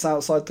idiots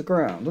outside the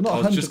ground?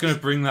 I was just going to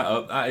bring that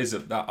up. That is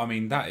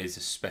a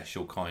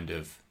special kind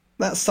of.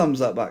 That sums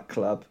up that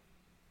club.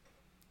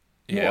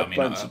 Yeah, I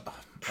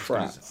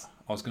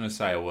was going to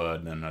say a word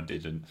and then I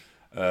didn't.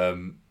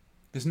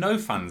 There's no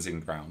fans in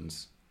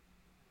grounds.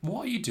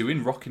 What are you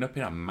doing, rocking up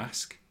in a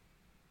mask?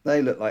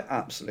 They look like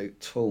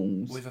absolute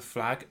tools with a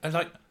flag. And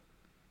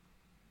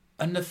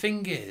the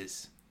thing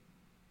is,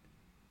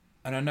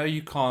 and I know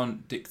you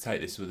can't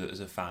dictate this with it as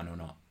a fan or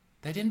not.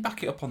 They didn't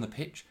back it up on the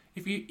pitch.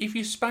 If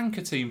you spank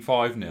a team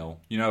 5-0,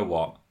 you know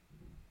what?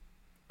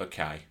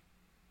 Okay.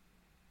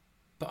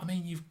 But I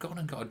mean, you've gone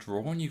and got a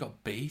draw and you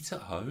got beat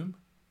at home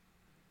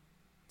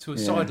to a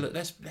side. Look,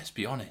 let's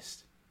be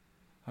honest.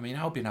 I mean,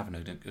 Albion having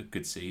a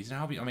good season.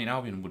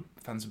 Albion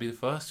fans would be the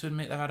first to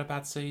admit they've had a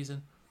bad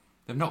season.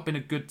 They've not been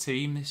a good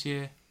team this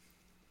year,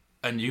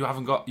 and you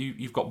haven't got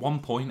you've got 1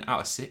 point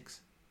out of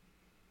 6.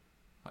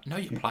 Like, know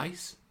your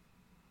place.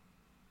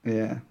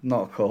 Yeah,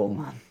 not cool,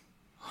 man.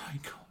 Oh my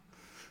God.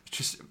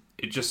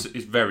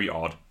 It's very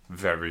odd,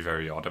 very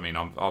very odd. I mean,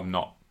 I'm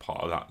not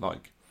part of that.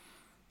 Like,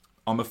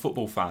 I'm a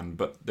football fan,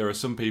 but there are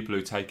some people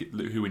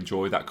who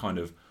enjoy that kind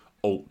of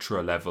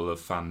ultra level of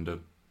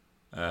fandom.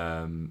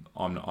 I'm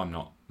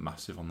not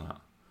massive on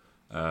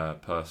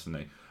that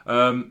personally.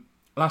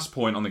 Last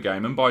point on the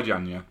game, and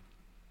Mbajanya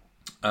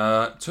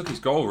took his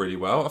goal really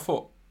well.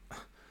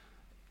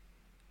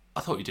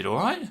 I thought he did all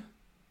right.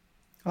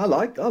 I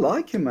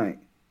like him, mate.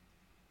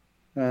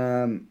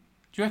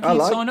 Do you reckon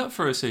he'd sign up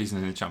for a season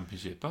in the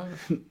Championship?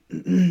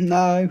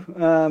 No,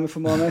 if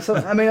I'm honest.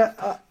 I mean,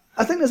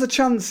 I think there's a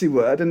chance he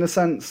would, in the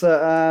sense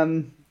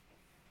that,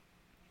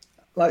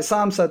 like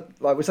Sam said,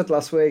 like we said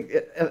last week,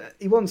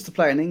 he wants to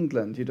play in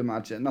England, you'd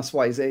imagine. That's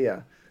why he's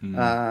here. He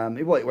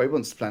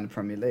wants to play in the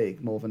Premier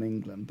League more than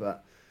England,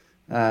 but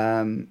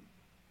that's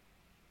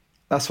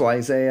why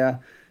he's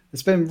here.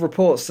 There's been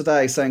reports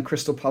today saying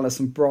Crystal Palace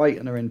and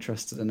Brighton are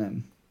interested in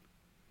him.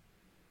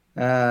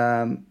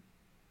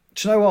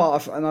 Do you know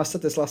what? And I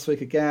said this last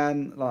week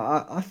again.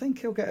 Like, I think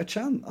he'll get a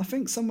chance. I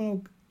think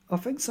someone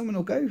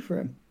will go for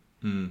him.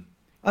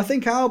 I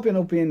think Albion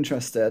will be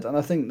interested, and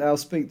I think they'll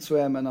speak to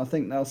him, and I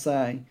think they'll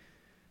say,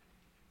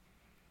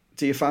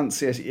 "Do you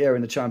fancy a year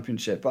in the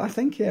Championship?" But I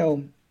think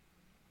he'll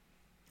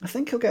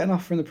get an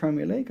offer in the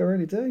Premier League. I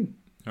really do.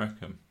 I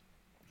reckon.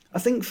 I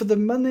think for the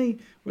money,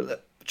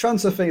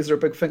 transfer fees are a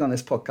big thing on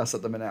this podcast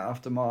at the minute.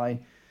 After my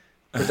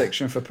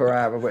prediction for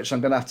Pereira, which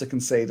I'm going to have to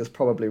concede is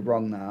probably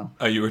wrong now.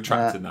 Are you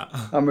retracting that?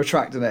 I'm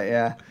retracting it,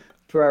 yeah.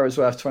 Pereira's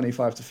worth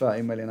 25 to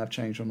 30 million. I've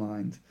changed my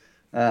mind.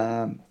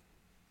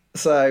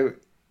 So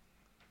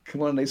can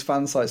one of these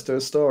fan sites do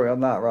a story on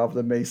that rather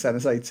than me saying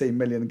it's 18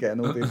 million and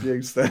getting all the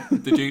abuse there?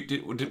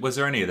 Was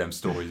there any of them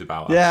stories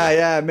about?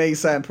 Yeah, me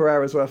saying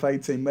Pereira's worth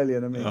 18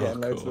 million and me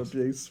getting loads of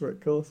abuse for it,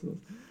 of course.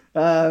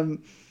 But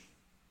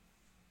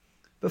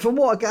from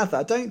what I gather,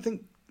 I don't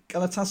think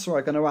Galatasaray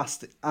are going to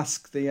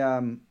ask the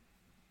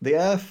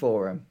earth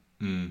for him.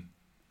 Mm.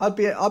 I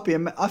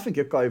think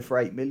he'd go for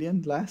 8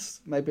 million less,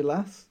 maybe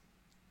less.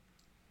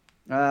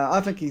 I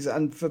think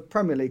and for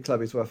Premier League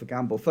club, he's worth a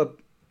gamble. For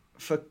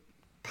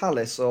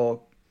Palace or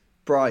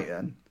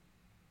Brighton,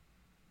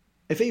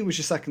 if he was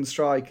your second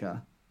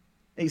striker,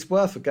 he's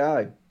worth a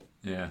go.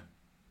 Yeah,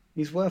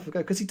 he's worth a go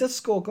because he does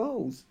score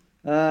goals.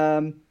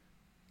 And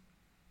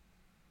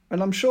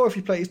I'm sure if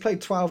he's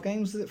played 12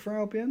 games, is it for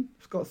Albion?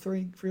 He's got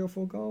three or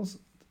four goals.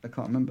 I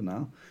can't remember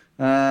now.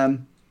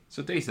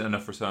 So decent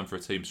enough return for a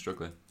team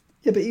struggling.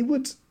 Yeah, but he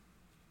would.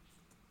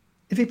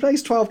 If he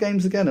plays 12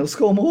 games again, he'll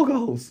score more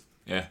goals.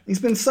 Yeah, he's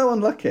been so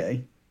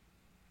unlucky.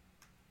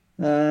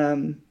 Yeah,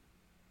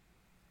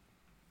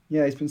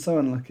 he's been so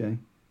unlucky.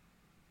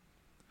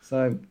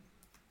 So,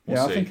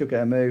 yeah, I think he'll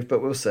get a move,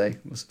 but we'll see.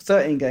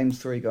 13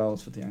 games, 3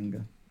 goals for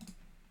Dianga.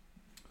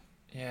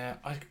 Yeah,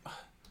 I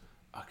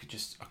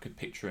could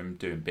picture him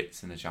doing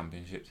bits in the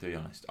Championship, to be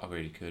honest. I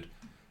really could.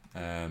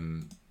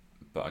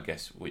 But I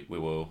guess we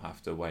will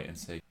have to wait and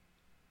see.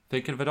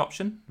 Thinking of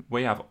adoption?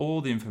 We have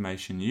all the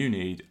information you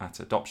need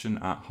at Adoption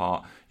at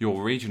Heart,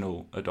 your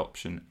regional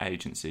adoption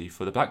agency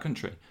for the Black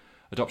Country.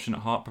 Adoption at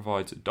Heart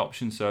provides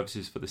adoption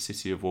services for the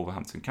City of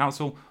Wolverhampton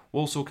Council,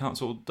 Walsall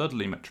Council,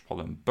 Dudley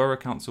Metropolitan Borough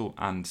Council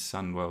and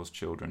Sandwells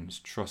Children's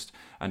Trust,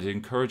 and is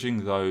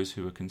encouraging those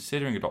who are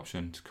considering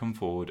adoption to come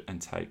forward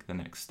and take the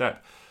next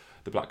step.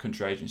 The Black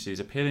Country Agency is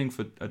appealing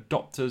for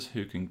adopters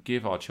who can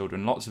give our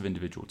children lots of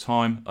individual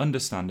time,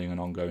 understanding and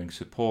ongoing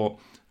support,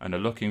 and are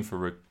looking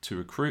to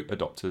recruit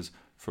adopters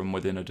from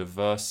within a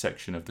diverse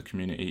section of the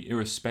community,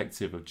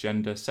 irrespective of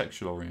gender,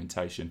 sexual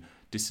orientation,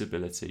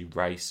 disability,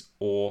 race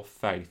or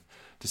faith.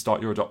 To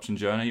start your adoption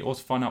journey or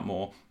to find out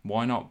more,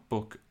 why not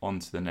book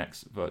onto the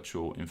next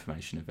virtual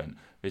information event?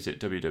 Visit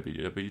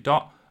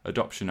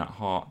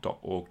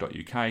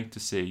www.adoptionatheart.org.uk to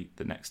see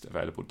the next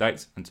available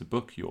dates and to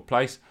book your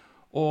place,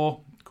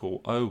 or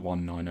call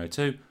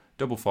 01902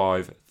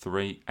 55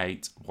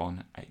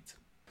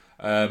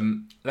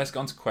 3818. Let's go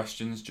on to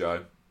questions,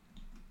 Joe.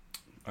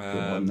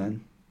 Good one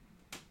then.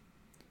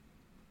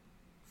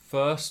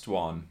 First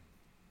one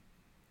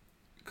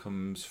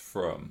comes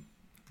from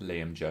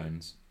Liam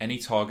Jones. Any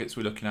targets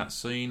we're looking at?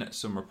 Seen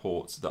some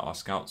reports that our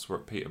scouts were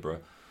at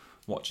Peterborough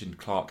watching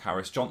Clark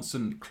Harris.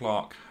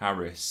 Clark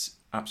Harris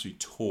absolutely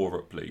tore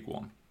up League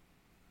One.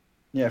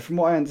 Yeah, from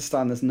what I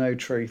understand, there's no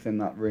truth in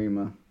that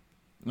rumour.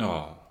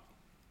 Oh.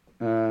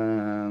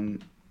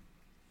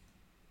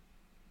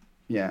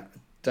 Yeah,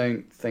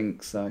 don't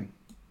think so.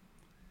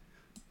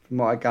 From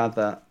what I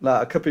gather,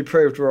 I could be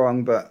proved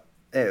wrong, but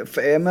it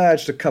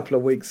emerged a couple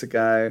of weeks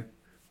ago,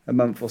 a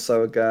month or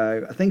so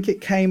ago. I think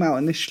it came out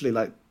initially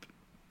like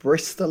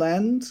Bristol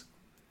End,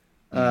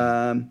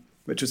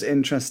 which was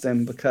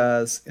interesting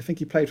because I think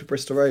he played for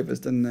Bristol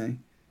Rovers, didn't he?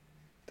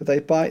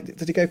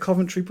 Did he go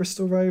Coventry,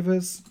 Bristol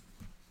Rovers,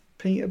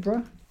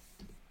 Peterborough?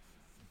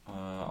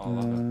 I'll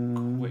have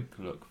a quick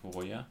look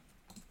for you.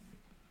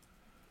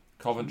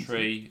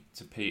 Coventry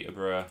to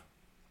Peterborough.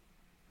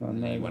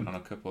 And then he went on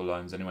a couple of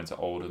loans. Then he went to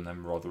Oldham,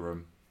 then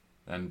Rotherham,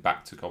 then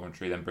back to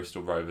Coventry, then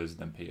Bristol Rovers,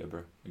 then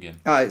Peterborough again.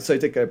 All right, so he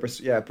did go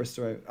Bristol. Yeah,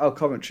 Bristol Rovers. Oh,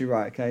 Coventry,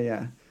 right? Okay,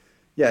 yeah.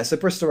 Yeah, so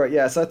Bristol Rovers.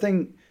 Yeah, so I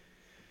think.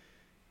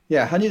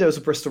 Yeah, I knew there was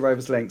a Bristol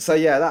Rovers link. So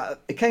yeah,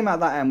 it came out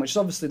that end, which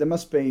obviously there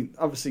must be.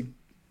 Obviously,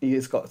 he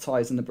has got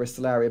ties in the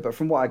Bristol area, but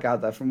from what I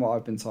gather, from what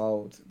I've been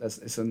told,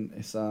 it's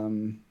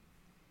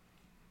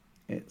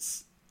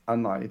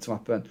unlikely to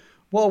happen.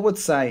 What I would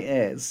say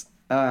is,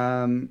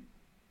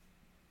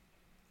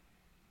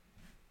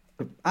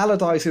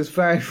 Allardyce is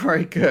very,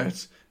 very good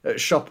at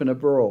shopping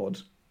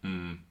abroad.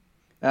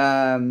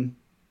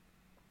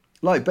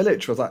 Like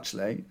Bilic was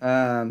actually,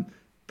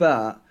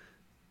 but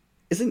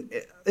isn't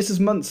it, this is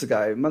months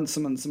and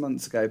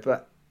months ago.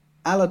 But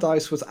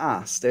Allardyce was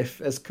asked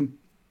if,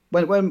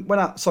 when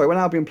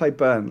Albion played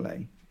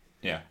Burnley,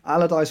 yeah,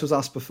 Allardyce was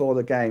asked before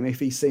the game if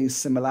he sees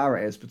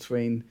similarities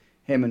between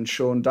him and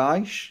Sean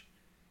Dyche,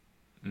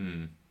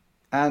 and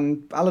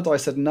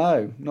Allardyce said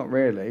no, not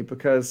really,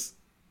 because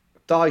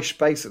Dyche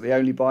basically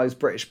only buys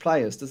British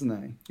players, doesn't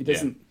he? He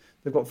doesn't. Yeah.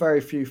 They've got very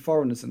few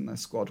foreigners in their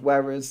squad,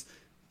 whereas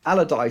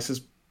Allardyce has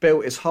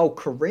built his whole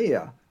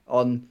career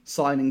on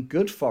signing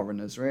good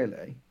foreigners,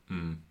 really.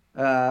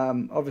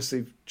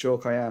 Obviously,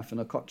 Djorkaeff and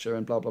Okocha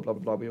and blah, blah, blah,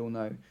 blah, blah. We all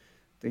know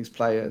these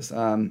players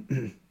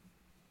that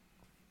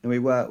we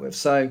work with.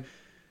 So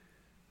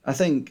I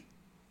think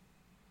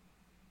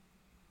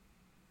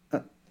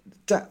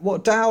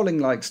what Dowling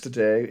likes to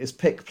do is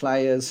pick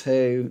players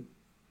who,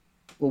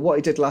 well, what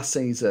he did last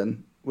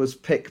season was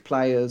pick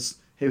players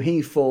who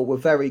he thought were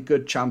very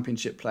good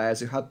Championship players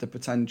who had the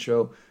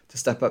potential to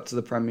step up to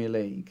the Premier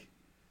League.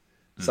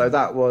 So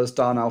that was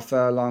Darnell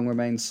Furlong,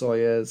 Romain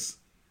Sawyers,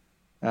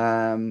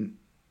 Can't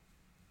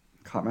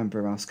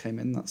remember who else came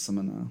in that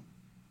summer now.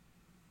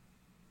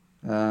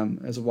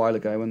 It was a while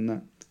ago, wasn't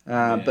it?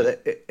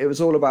 But it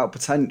was all about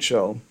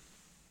potential.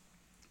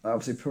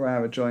 Obviously,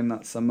 Pereira joined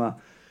that summer.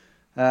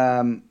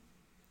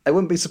 I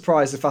wouldn't be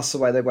surprised if that's the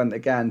way they went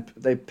again.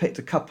 They picked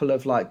a couple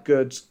of like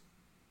good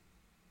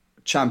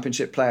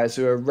championship players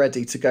who are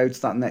ready to go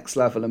to that next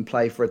level and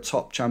play for a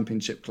top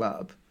championship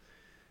club,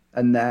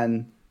 and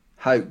then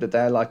hope that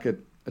they're like a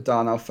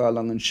Darnell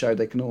Furlong and show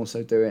they can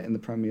also do it in the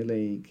Premier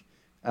League.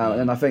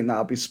 And I think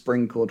that'll be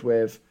sprinkled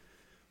with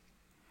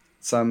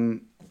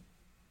some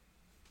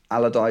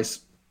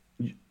Allardyce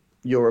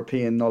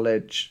European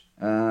knowledge.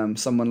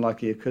 Someone like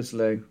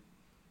Yakuzlu.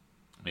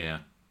 Yeah.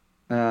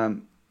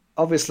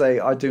 Obviously,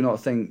 I do not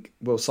think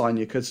we'll sign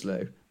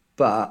Yakuzlu,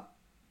 but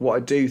what I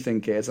do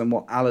think is, and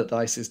what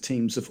Allardyce's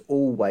teams have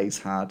always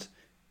had,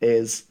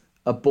 is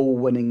a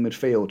ball-winning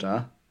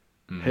midfielder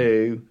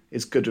who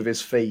is good with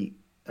his feet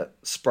at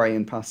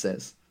spraying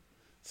passes.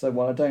 So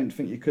while I don't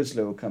think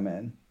Yakuzlu will come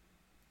in,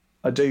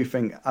 I do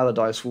think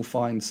Allardyce will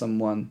find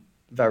someone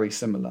very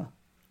similar.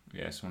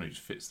 Yeah, someone who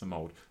just fits the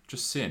mould.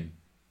 Just seen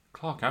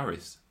Clark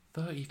Harris,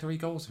 33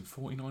 goals in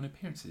 49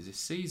 appearances this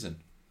season.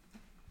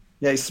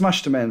 Yeah, he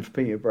smashed him in for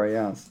Peterborough, he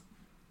has.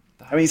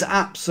 I mean, he's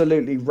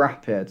absolutely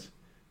rapid.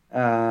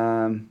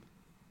 But,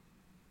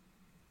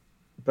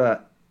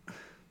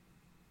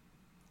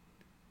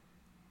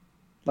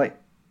 like,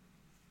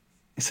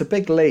 it's a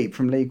big leap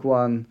from League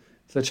One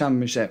to the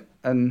Championship.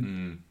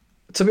 And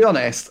to be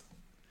honest,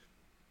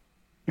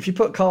 if you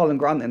put Carl and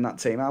Grant in that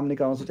team, how many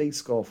goals would he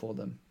score for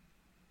them?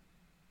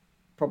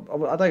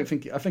 I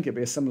think it'd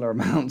be a similar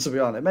amount, to be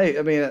honest.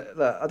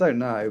 I don't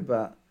know,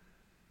 but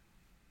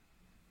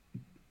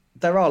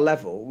there are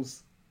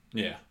levels.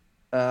 Yeah.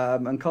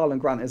 And Carl and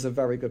Grant is a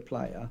very good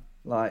player.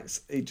 Like,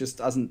 it just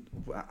hasn't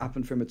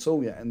happened for him at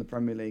all yet in the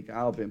Premier League at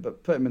Albion.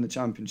 But put him in the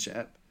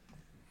Championship,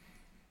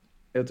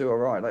 he'll do all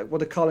right. Like, what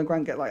did Carl and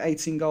Grant get? Like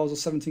 18 goals or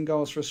 17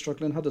 goals for a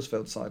struggling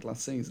Huddersfield side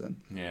last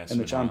season? Yeah, in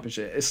the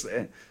Championship.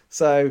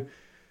 So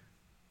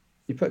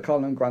you put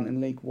Carl and Grant in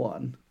League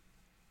One,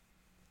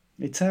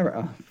 he'd tear it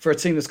up. For a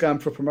team that's going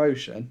for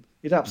promotion,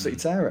 he'd absolutely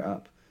tear it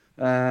up.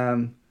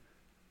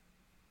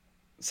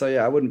 So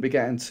yeah, I wouldn't be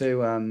getting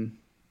too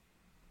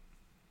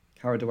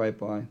carried away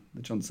by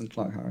the Johnson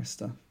Clark Harris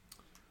stuff.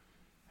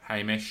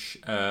 Hamish,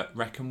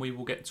 reckon we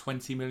will get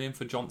 20 million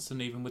for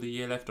Johnson even with a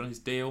year left on his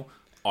deal?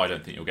 I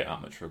don't think you'll get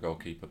that much for a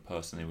goalkeeper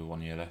personally with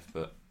 1 year left,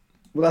 but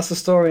well, that's the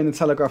story in the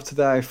Telegraph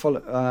today.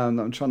 That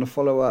I'm trying to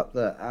follow up,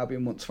 that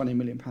Albion want £20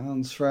 million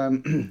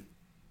from,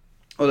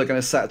 or they're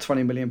going to set a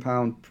 £20 million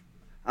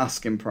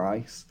asking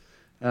price.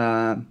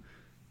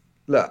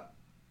 Look,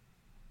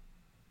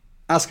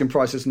 asking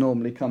prices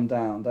normally come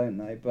down, don't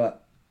they?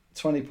 But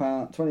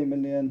 £20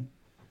 million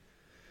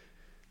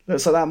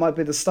looks like that might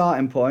be the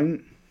starting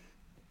point.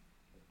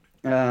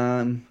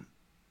 The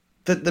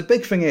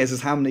big thing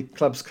is how many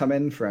clubs come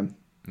in for him.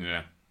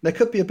 Yeah, there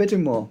could be a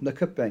bidding war. There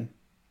could be.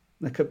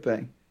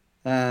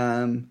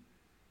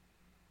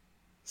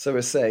 So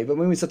we'll see. But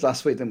when we said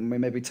last week that we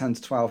maybe 10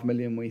 to 12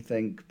 million, we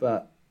think,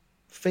 but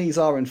fees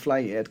are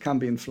inflated, can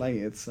be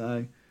inflated.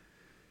 So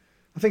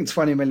I think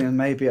 20 million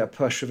may be a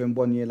push with him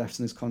 1 year left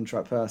in his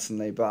contract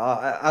personally.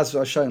 But as I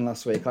was showing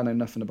last week, I know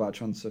nothing about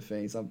transfer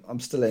fees. I'm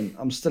still in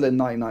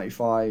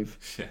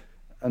 1995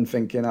 and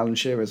thinking Alan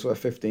Shearer's worth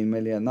 15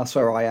 million. That's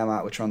where I am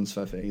at with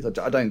transfer fees.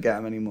 I don't get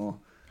them anymore.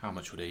 How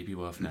much would he be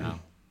worth now?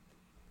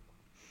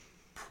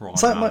 Prime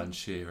like Alan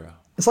Shearer.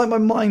 It's like my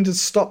mind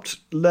has stopped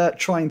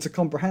trying to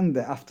comprehend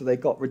it after they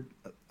got...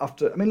 I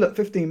mean, look,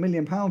 £15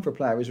 million for a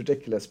player is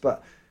ridiculous,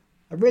 but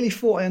I really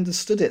thought I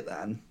understood it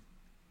then.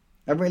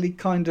 I really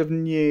kind of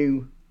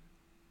knew...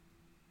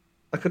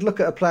 I could look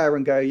at a player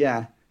and go,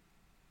 yeah,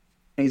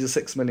 he's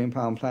a £6 million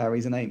player,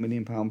 he's an £8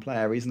 million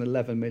player, he's an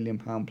 £11 million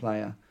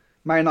player.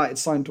 Man United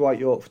signed Dwight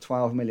York for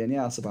 £12 million.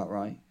 Yeah, that's about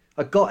right.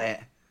 I got it.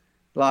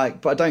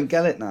 But I don't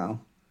get it now.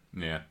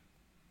 Yeah.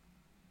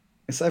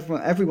 It's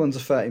everyone's a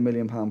 £30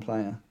 million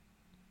player.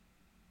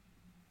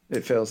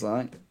 It feels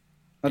like.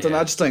 I don't know.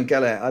 I just don't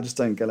get it. I just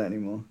don't get it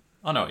anymore.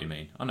 I know what you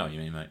mean,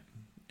 mate.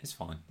 It's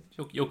fine.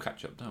 You'll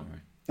catch up, don't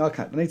worry.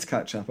 Okay, I need to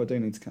catch up. I do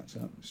need to catch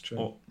up. It's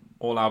true.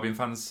 All Albion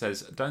fans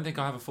says, don't think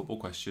I have a football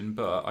question,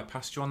 but I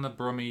passed you on the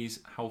Brummies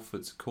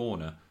Halfords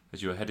corner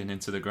as you were heading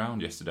into the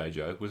ground yesterday,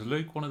 Joe. Was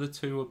Luke one of the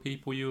two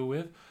people you were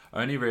with?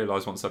 I only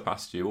realised once I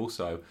passed you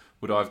also,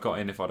 would I have got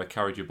in if I'd have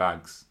carried your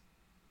bags?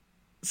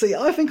 See,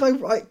 I think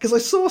because I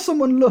saw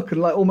someone look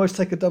and almost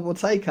take a double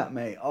take at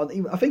me.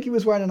 I think he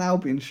was wearing an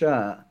Albion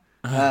shirt,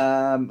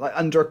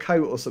 under a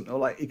coat or something,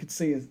 or you could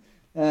see his,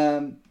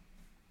 no,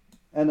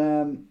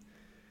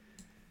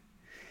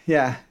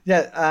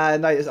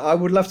 I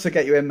would love to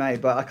get you in,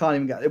 mate, but I can't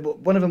even get.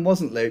 One of them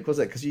wasn't Luke, was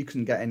it? Because you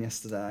couldn't get in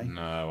yesterday.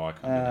 No, I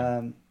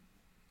can't.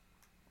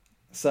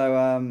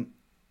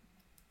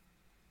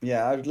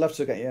 I'd love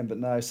to get you in, but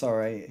no,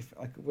 sorry. If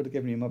I would have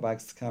given you my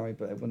bags to carry,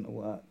 but it wouldn't have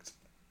worked.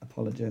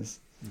 Apologies.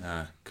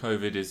 Nah,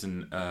 COVID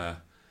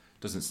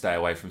doesn't stay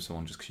away from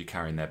someone just because you're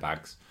carrying their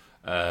bags.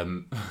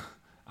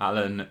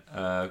 Alan,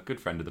 good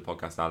friend of the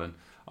podcast, Alan.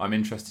 I'm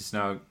interested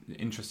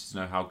to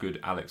know how good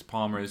Alex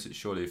Palmer is. It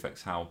surely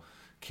affects how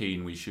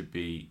keen we should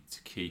be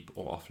to keep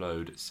or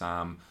offload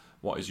Sam.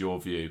 What is your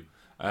view?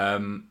 I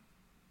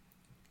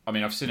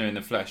mean, I've seen him in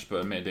the flesh, but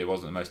admittedly it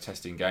wasn't the most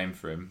testing game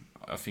for him.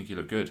 I think he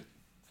looked good.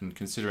 And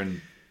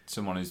considering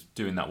someone is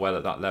doing that well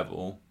at that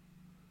level,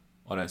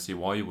 I don't see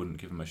why you wouldn't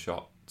give him a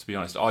shot. To be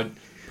honest, I'd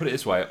put it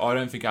this way: I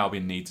don't think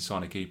Albion need to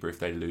sign a keeper if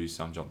they lose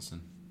Sam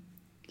Johnson.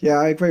 Yeah,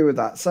 I agree with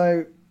that.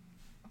 So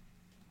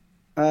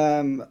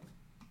I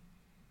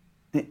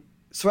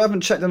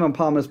haven't checked in on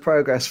Palmer's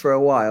progress for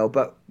a while,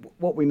 but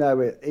what we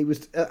know, he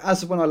was,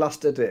 as of when I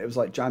last did it was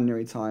like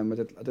January time.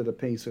 I did a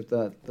piece with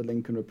the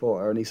Lincoln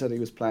Reporter, and he said he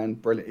was playing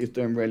brilliant. He was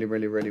doing really,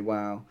 really, really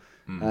well.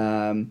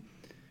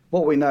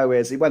 What we know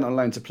is he went on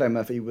loan to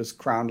Plymouth. He was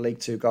crowned League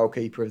Two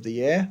goalkeeper of the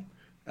year.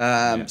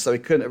 So he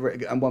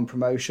couldn't, and won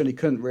promotion. He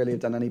couldn't really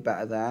have done any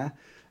better there.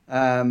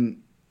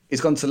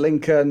 He's gone to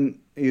Lincoln.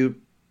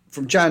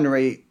 From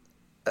January,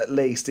 at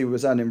least, he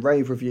was earning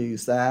rave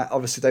reviews there.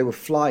 Obviously, they were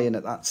flying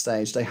at that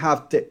stage. They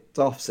have dipped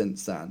off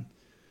since then.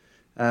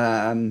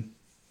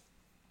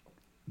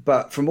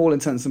 But from all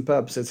intents and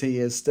purposes, he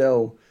is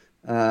still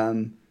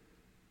doing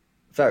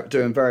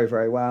very,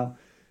 very well.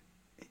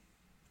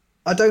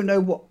 I don't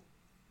know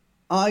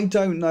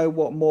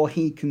what more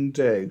he can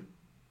do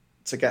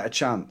to get a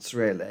chance,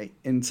 really,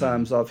 in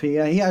terms of he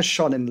has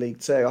shone in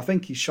League Two. I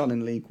think he's shone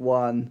in League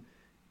One.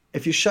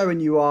 If you're showing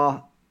you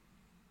are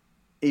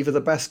either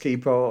the best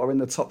keeper or in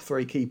the top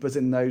three keepers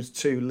in those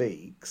two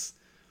leagues,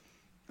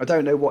 I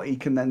don't know what he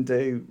can then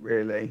do,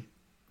 really,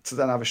 to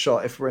then have a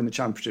shot if we're in the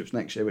championships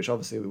next year, which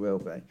obviously we will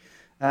be.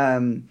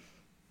 I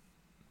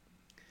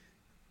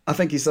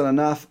think he's done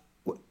enough.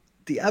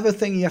 The other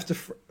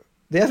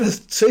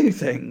two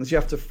things you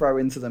have to throw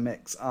into the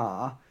mix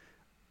are,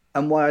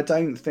 and why I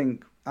don't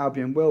think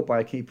Albion will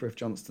buy a keeper if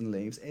Johnston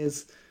leaves,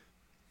 is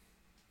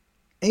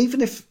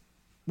even if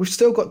we've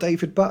still got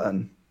David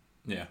Button,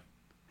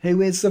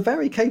 who is a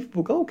very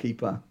capable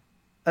goalkeeper,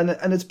 and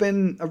has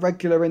been a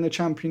regular in the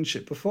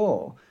Championship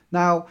before.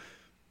 Now,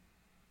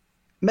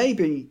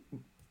 maybe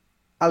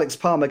Alex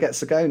Palmer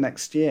gets a go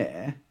next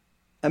year,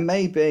 and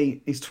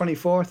maybe he's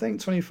 24, I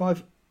think,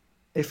 25.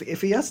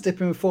 If he has a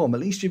dip in form, at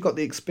least you've got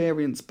the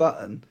experienced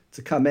Button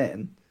to come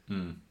in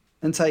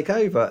and take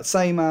over.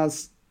 Same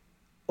as,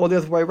 or the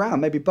other way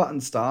around, maybe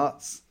Button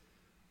starts,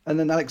 and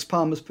then Alex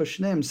Palmer's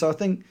pushing him. So I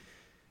think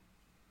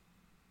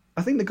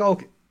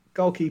the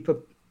goalkeeper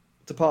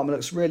department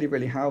looks really,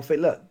 really healthy.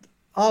 Look,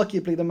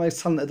 arguably the most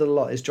talented of the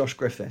lot is Josh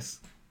Griffiths,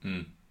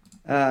 who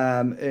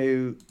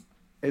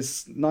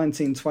is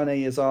 19, 20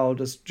 years old,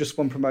 has just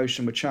won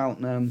promotion with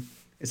Cheltenham,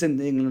 is in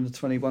the England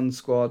under-21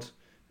 squad.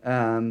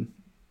 So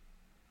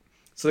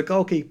the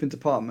goalkeeping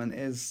department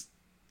is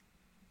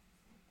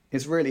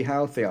really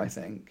healthy, I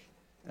think,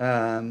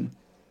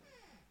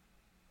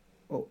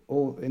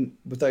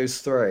 with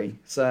those three.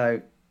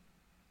 So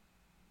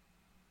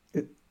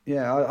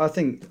I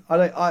think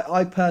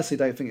I personally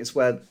don't think it's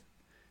where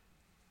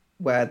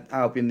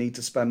Albion need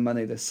to spend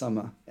money this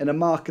summer in a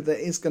market that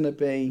is going to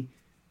be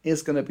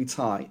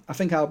tight. I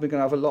think Albion are going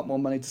to have a lot more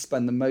money to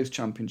spend than most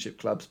Championship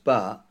clubs,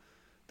 but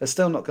they're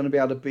still not going to be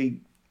able to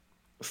be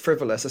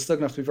frivolous. They're still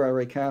going to have to be very,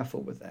 very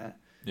careful with it.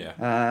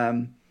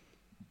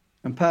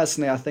 And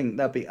personally, I think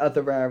there'll be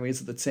other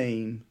areas of the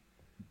team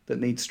that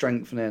need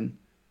strengthening.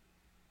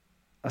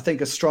 I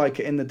think a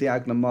striker in the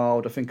Diagna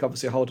mould. I think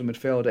obviously a holding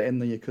midfielder in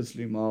the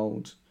Yukuzlu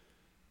mould.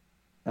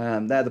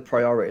 They're the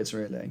priorities,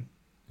 really.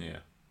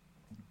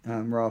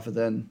 Rather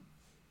than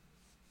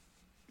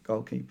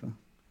goalkeeper.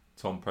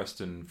 Tom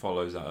Preston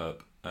follows that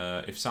up.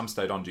 If Sam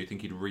stayed on, do you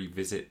think he'd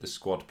revisit the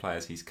squad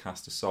players he's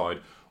cast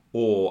aside,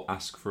 or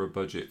ask for a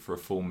budget for a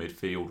full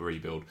midfield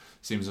rebuild?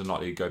 Seems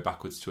unlikely to go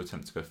backwards to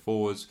attempt to go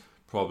forwards.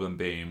 Problem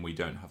being, we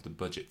don't have the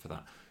budget for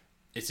that.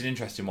 It's an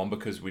interesting one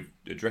because we've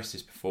addressed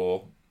this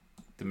before.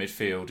 The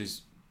midfield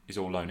is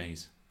all low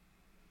knees.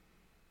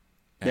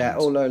 And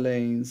all low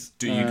knees.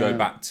 Do you go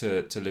back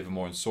to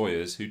Livermore and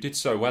Sawyers, who did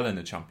so well in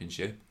the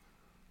Championship,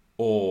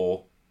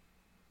 or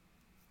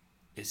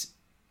is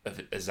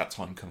that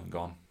time come and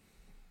gone?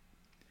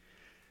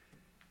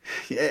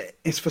 Yeah,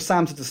 it's for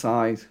Sam to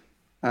decide.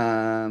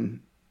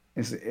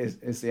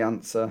 Is the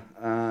answer.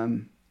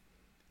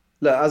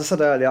 Look, as I said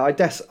earlier, I've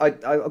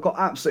got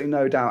absolutely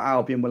no doubt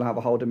Albion will have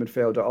a holding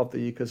midfielder of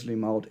the Yukuzlu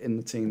mould in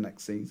the team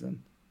next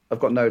season. I've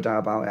got no doubt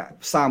about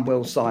it. Sam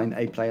will sign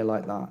a player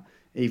like that,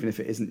 even if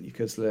it isn't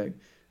Yukuzlu.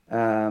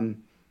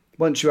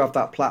 Once you have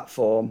that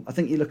platform, I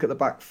think you look at the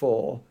back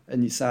four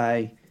and you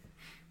say,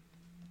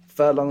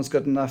 Furlong's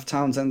good enough,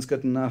 Townsend's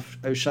good enough,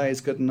 O'Shea's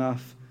good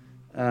enough,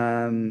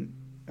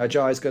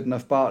 Ajay's good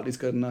enough, Bartley's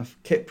good enough,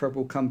 Kiprop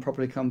will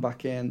probably come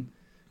back in.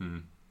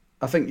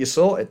 I think you're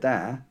sorted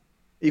there.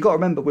 You've got to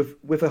remember,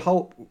 with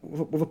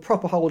a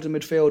proper holding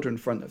midfielder in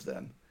front of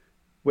them,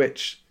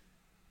 which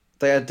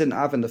they didn't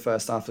have in the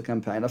first half of the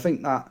campaign, I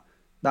think that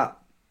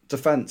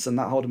defence and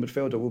that holding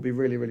midfielder will be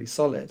really, really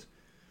solid.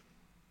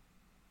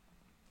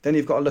 Then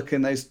you've got to look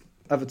in those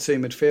other two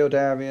midfield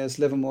areas,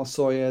 Livermore,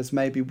 Sawyers,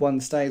 maybe one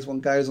stays,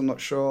 one goes, I'm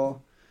not sure.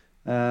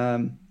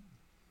 And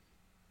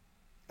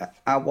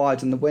out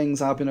wide in the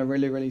wings, Albion are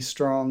really, really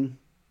strong.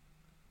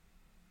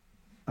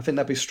 I think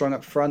they'll be strong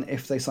up front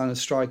if they sign a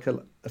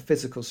striker, a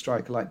physical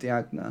striker like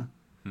Diagna.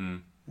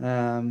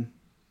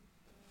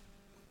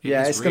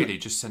 It's really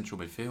just central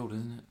midfield,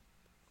 isn't it?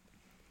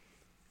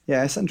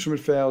 Yeah, central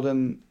midfield,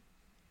 and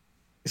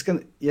it's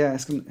gonna.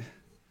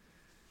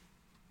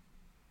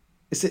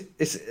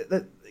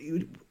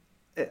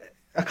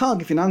 I can't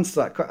give you an answer to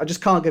that. I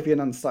just can't give you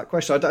an answer to that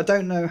question. I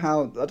don't know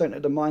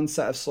the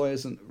mindset of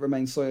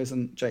Romain Sawyers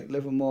and Jake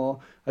Livermore.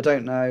 I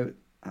don't know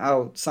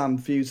how Sam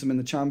views them in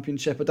the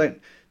Championship.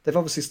 They've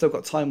obviously still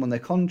got time on their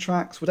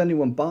contracts. Would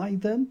anyone buy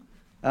them?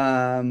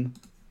 I'm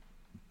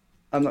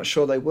not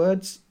sure they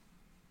would.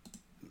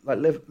 Like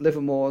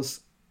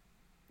Livermore's,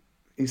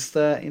 he's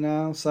 30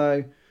 now,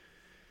 so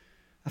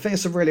I think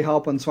it's a really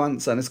hard one to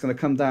answer, and it's going to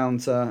come down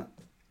to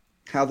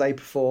how they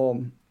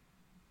perform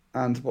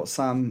and what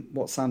Sam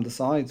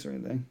decides,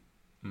 really.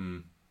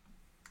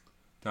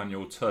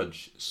 Daniel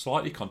Tudge,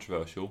 slightly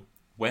controversial.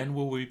 When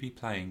will we be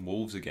playing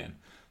Wolves again?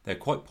 They're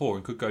quite poor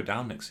and could go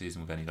down next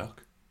season with any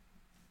luck.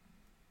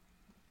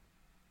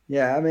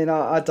 Yeah, I mean,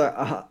 I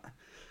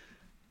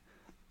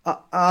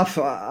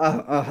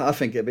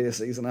think it'd be the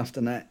season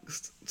after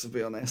next. To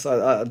be honest,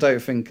 I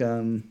don't think.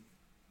 I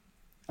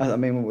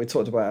mean, we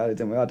talked about it earlier,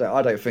 didn't we?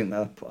 I don't think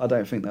they're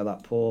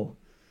that poor.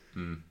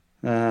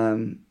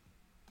 I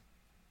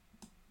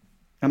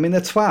mean,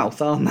 they're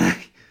 12th, aren't they?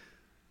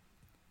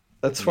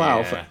 They're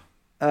 12th,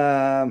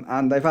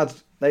 and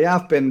they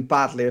have been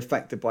badly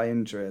affected by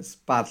injuries,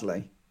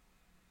 badly.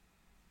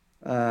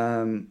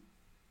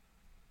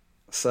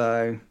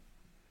 So.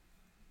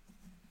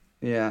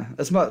 Yeah,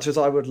 as much as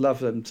I would love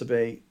them to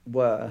be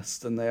worse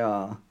than they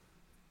are,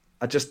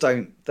 I just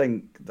don't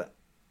think that.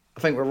 I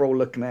think we're all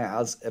looking at it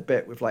as a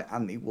bit with like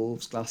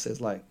anti-Wolves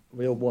glasses. Like,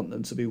 we all want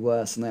them to be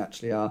worse than they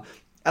actually are.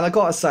 And I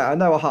gotta say, I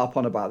know I harp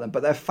on about them,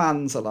 but their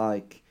fans are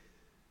like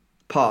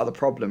part of the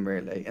problem,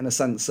 really, in the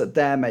sense that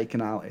they're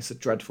making out it's a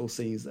dreadful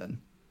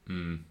season.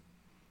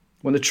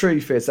 When the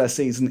truth is, their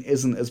season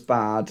isn't as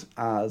bad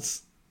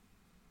as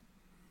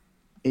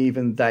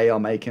even they are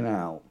making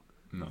out.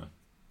 No.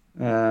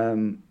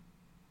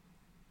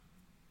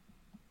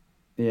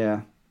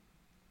 Yeah.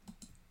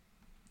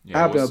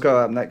 Albion will go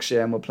up next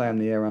year and we'll play them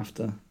the year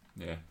after.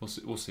 Yeah,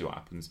 we'll see what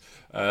happens.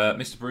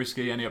 Mr.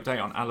 Brewski, any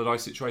update on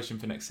Allardyce situation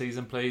for next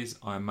season, please?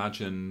 I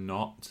imagine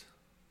not.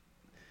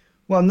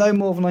 Well, no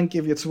more than I can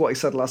give you to what he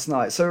said last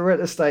night. So we're at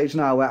the stage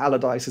now where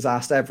Allardyce has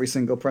asked every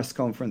single press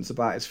conference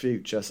about his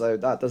future. So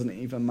that doesn't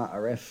even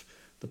matter if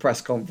the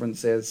press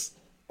conference is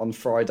on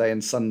Friday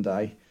and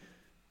Sunday.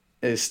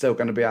 It is still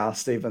going to be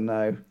asked, even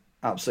though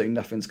absolutely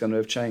nothing's going to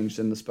have changed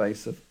in the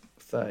space of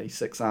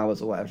 36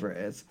 hours or whatever it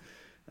is.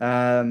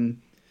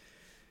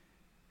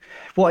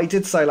 What he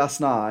did say last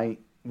night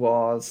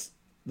was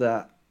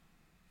that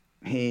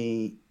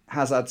he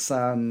has had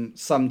some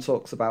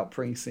talks about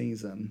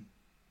pre-season,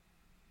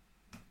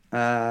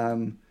 but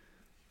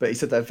he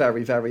said they're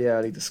very, very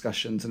early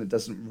discussions, and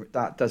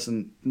that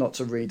doesn't not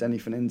to read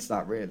anything into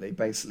that, really.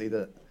 Basically,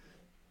 that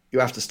you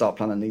have to start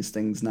planning these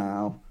things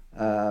now,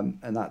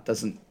 and that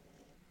doesn't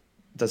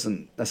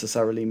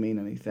necessarily mean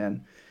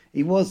anything.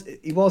 He was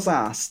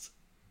asked,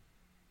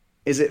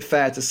 is it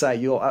fair to say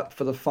you're up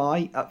for the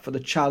fight, up for the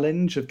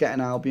challenge of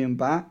getting Albion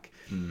back?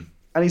 And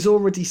he's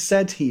already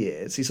said he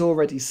is. He's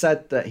already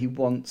said that he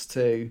wants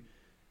to,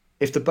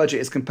 if the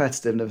budget is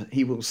competitive,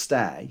 he will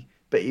stay.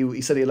 But he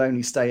said he'll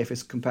only stay if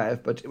it's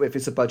competitive, but if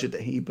it's a budget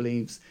that he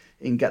believes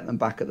he can get them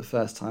back at the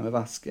first time of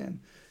asking.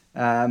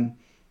 But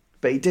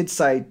he did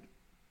say,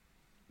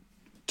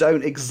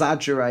 don't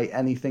exaggerate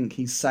anything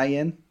he's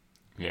saying.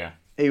 Yeah.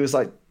 He was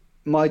like,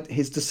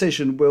 his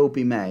decision will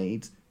be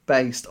made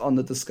based on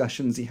the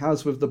discussions he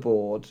has with the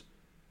board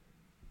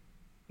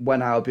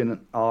when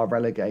Albion are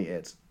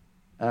relegated.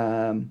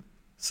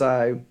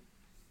 So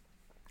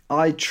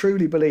I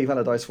truly believe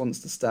Allardyce wants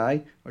to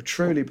stay. I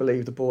truly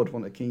believe the board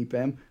want to keep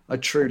him. I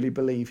truly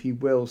believe he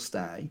will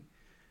stay.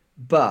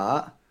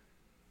 But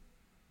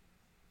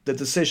the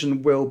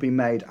decision will be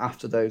made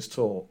after those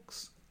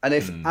talks. And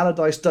if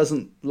Allardyce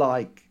doesn't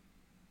like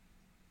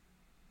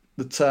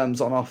the terms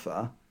on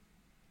offer,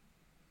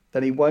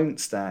 then he won't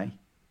stay.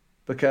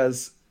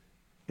 Because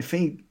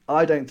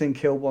I don't think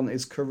he'll want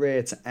his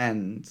career to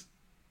end.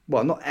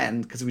 Well, not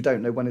end, because we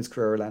don't know when his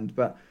career will end,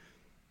 but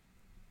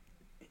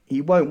he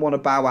won't want to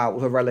bow out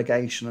with a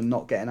relegation and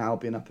not getting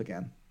Albion up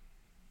again.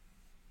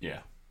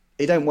 Yeah.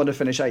 He don't want to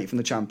finish 8th in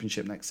the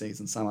Championship next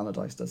season. Sam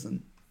Allardyce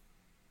doesn't.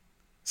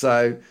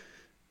 So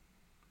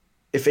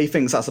if he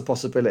thinks that's a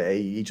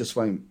possibility,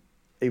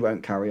 he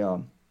won't carry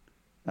on.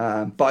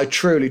 But I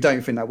truly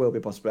don't think that will be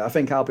a possibility. I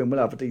think Albion will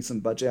have a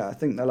decent budget. I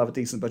think they'll have a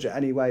decent budget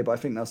anyway, but I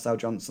think they'll sell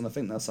Johnson. I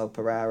think they'll sell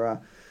Pereira.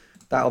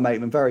 That'll make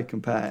them very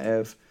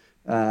competitive.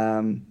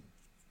 And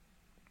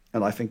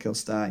I think he'll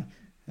stay.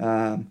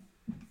 But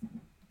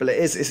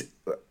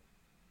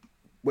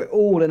we're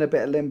all in a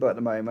bit of limbo at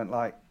the moment.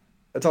 Like,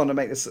 I don't want to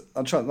make this.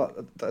 I don't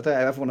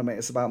ever want to make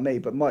this about me,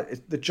 but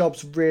the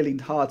job's really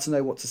hard to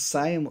know what to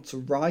say and what to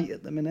write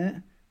at the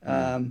minute.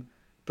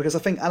 Because I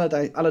think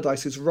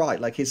Allardyce is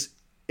right. Like, if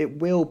it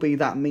will be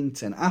that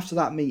meeting. After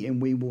that meeting,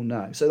 we will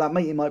know. So that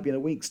meeting might be in a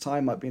week's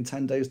time, might be in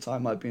 10 days'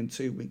 time, might be in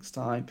 2 weeks'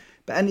 time.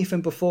 But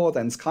anything before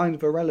then is kind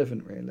of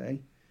irrelevant,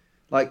 really.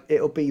 Like,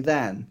 it'll be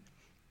then.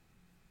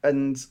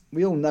 And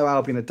we all know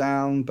Albion are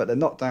down, but they're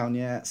not down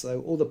yet.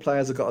 So all the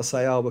players have got to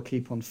say, we'll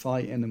keep on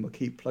fighting and we'll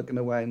keep plugging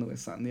away and all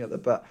this, that and the other.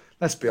 But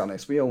let's be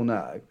honest, we all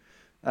know.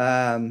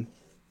 So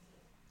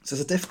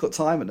it's a difficult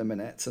time at the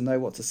minute to know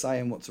what to say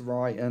and what to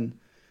write.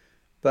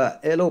 But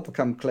it'll all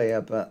become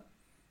clear. But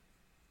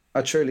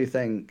I truly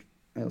think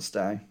he'll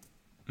stay.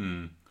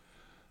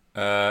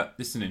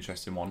 This is an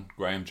interesting one.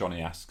 Graham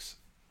Johnny asks,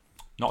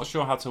 not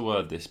sure how to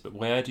word this, but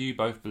where do you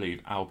both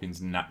believe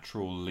Albion's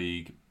natural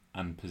league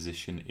and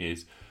position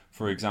is?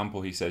 For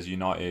example, he says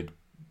United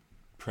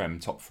Prem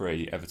top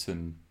 3,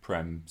 Everton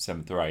Prem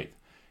 7th or 8th.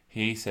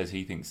 He says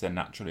he thinks they're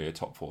naturally a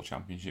top 4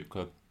 Championship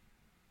club.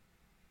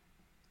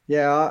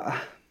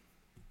 Yeah,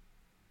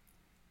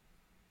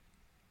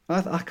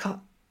 I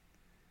can't.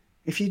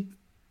 If you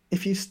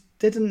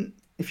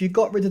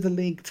got rid of the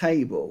league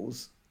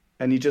tables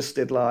and you just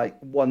did like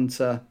 1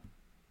 to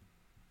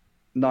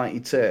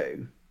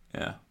 92,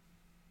 yeah,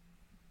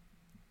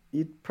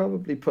 you'd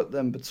probably put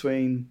them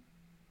between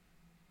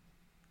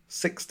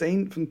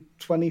 16th and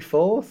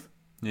 24th.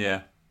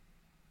 Yeah,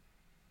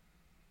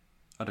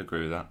 I'd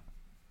agree with that.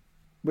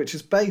 Which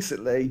is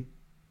basically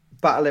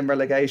battling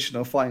relegation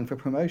or fighting for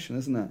promotion,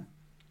 isn't it?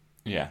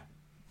 Yeah.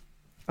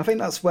 I think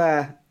that's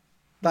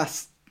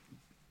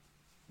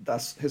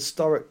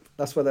historic.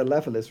 That's where their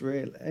level is,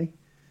 really.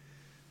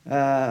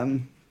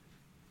 But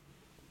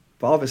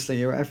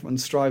obviously,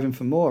 everyone's striving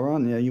for more,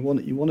 aren't you? You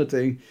want to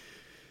do.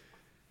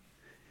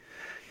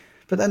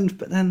 But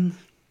then,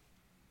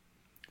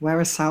 where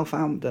are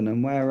Southampton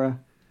and where are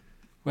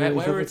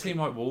a team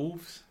like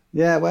Wolves?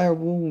 Yeah, where are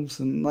Wolves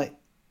and like.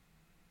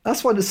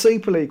 That's why the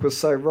Super League was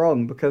so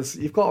wrong, because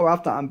you've got to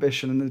have that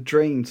ambition and the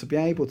dream to be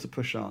able to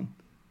push on.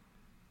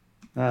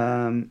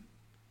 But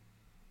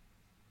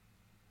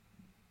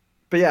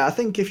yeah, I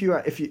think if you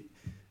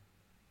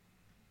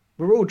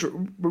we're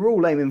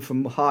all aiming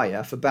for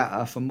higher, for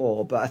better, for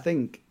more. But I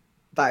think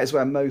that is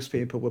where most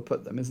people would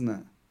put them, isn't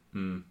it?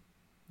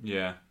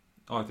 Yeah,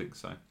 I think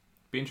so.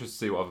 Be interested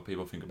to see what other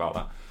people think about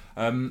that.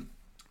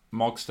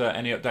 Mogster,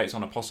 any updates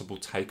on a possible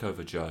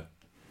takeover, Joe?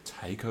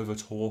 Takeover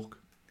talk?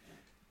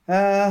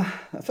 I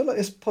feel like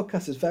this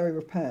podcast is very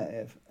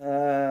repetitive.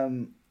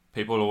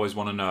 People always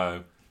want to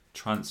know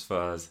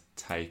transfers,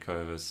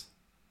 takeovers.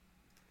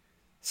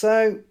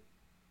 So,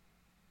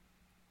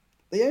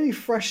 the only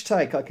fresh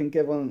take I can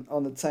give on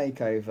the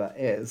takeover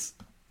is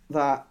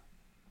that,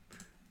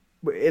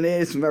 and it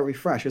is very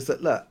fresh, is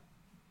that, look,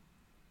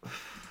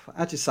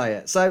 how'd you say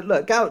it? So,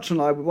 look, Gouch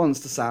and I wants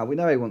to sell. We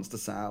know he wants to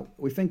sell.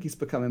 We think he's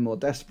becoming more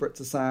desperate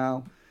to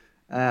sell.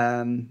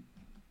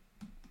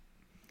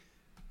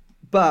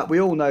 But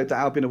we all know that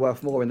Albion are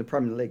worth more in the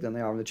Premier League than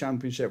they are in the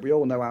Championship. We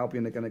all know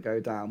Albion are going to go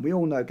down. We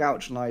all know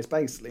Gouch and I is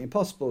basically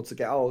impossible to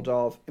get hold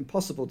of,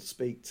 impossible to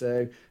speak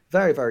to,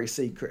 very, very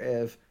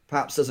secretive,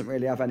 perhaps doesn't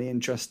really have any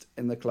interest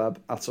in the club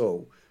at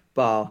all,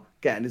 bar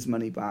getting his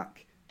money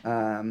back.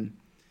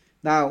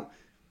 Now,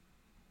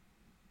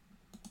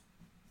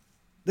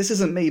 this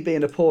isn't me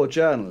being a poor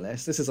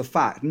journalist. This is a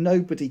fact.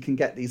 Nobody can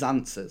get these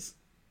answers.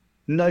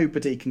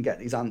 Nobody can get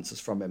these answers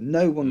from him.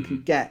 No one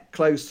can get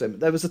close to him.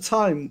 There was a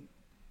time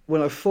when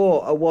I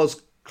thought I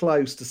was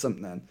close to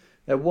something.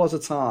 There was a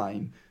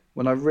time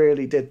when I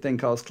really did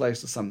think I was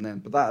close to something,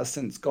 but that has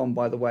since gone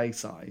by the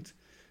wayside.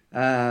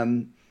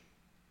 And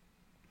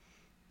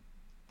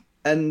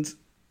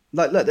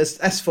like, look, there's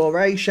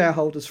S4A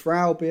shareholders for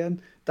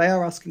Albion. They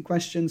are asking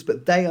questions,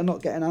 but they are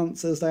not getting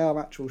answers. They are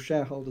actual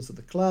shareholders of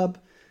the club.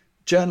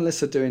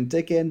 Journalists are doing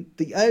digging.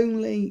 The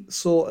only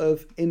sort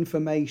of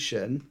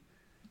information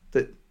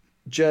that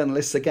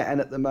journalists are getting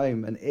at the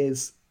moment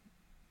is,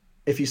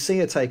 if you see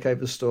a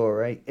takeover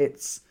story,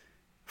 it's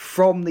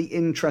from the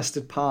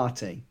interested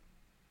party.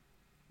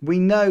 We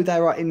know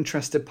there are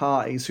interested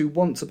parties who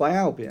want to buy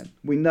Albion.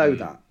 We know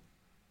that.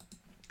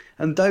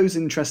 And those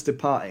interested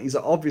parties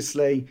are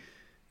obviously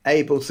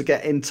able to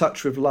get in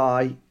touch with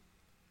Lai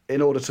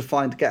in order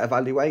to get a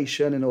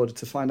valuation, in order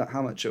to find out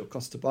how much it will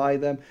cost to buy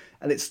them.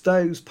 And it's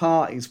those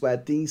parties where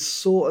these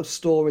sort of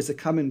stories are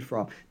coming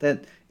from.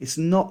 That it's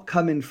not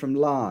coming from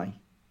Lai,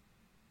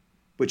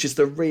 which is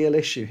the real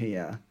issue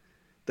here.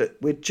 That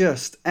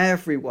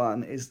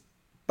everyone is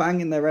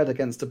banging their head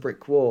against a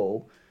brick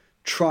wall,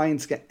 trying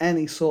to get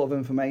any sort of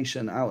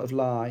information out of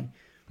Lai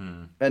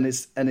and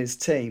his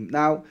team.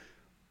 Now,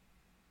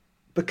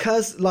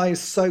 because Lai is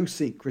so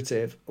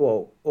secretive,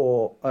 or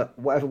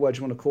whatever word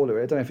you want to call it,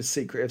 I don't know if it's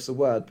secretive is the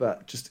word,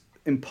 but just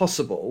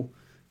impossible.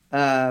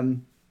 I've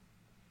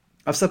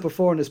said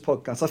before in this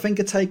podcast, I think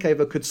a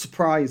takeover could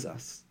surprise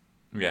us.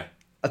 Yeah.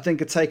 I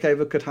think a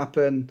takeover could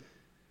happen.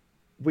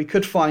 We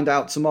could find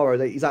out tomorrow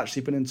that he's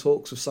actually been in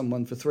talks with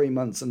someone for 3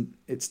 months and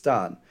it's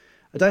done.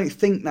 I don't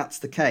think that's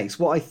the case.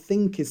 What I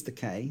think is the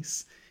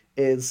case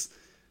is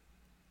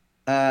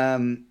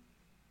parties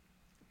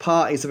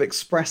have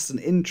expressed an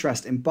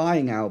interest in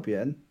buying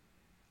Albion,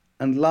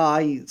 And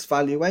Lai's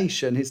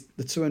valuation,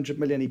 the 200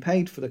 million he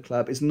paid for the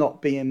club, is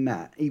not being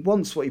met. He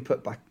wants what he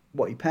put back,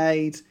 what he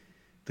paid.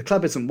 The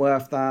club isn't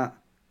worth that,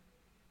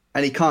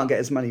 and he can't get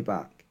his money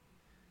back.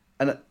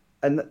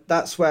 And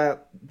that's where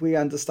we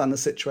understand the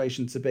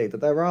situation to be,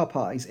 that there are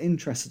parties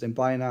interested in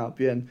buying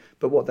Albion,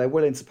 but what they're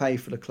willing to pay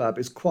for the club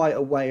is quite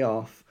a way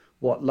off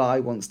what Lai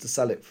wants to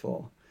sell it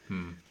for.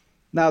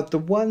 Now, the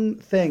one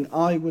thing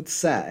I would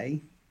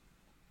say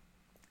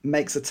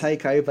makes a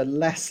takeover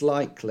less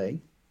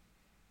likely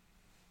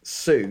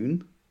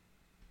soon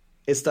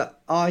is that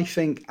I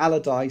think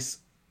Allardyce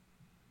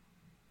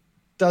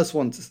does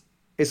want to...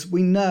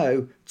 we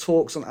know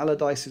talks on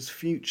Allardyce's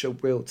future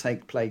will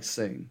take place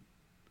soon.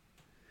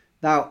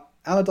 Now,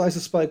 Allardyce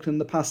has spoken in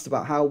the past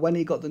about how when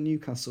he got the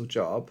Newcastle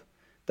job,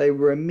 they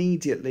were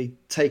immediately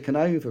taken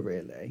over,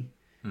 really.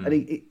 And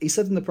he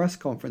said in the press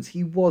conference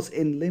he was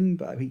in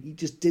limbo. He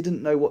just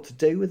didn't know what to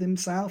do with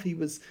himself. He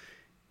was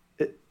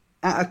at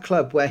a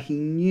club where he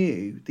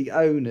knew the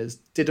owners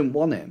didn't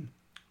want him.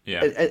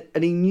 Yeah.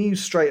 And he knew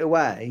straight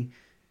away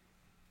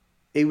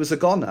he was a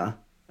goner.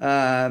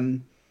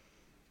 So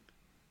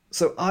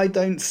I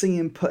don't see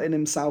him putting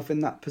himself in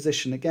that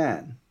position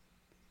again.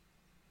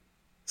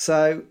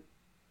 So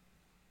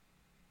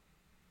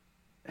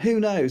who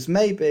knows?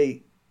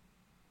 Maybe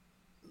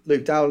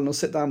Luke Dowling will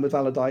sit down with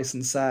Allardyce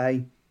and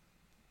say,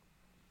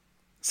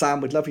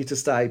 Sam, we'd love you to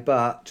stay,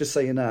 but just so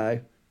you know,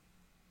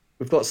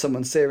 we've got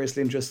someone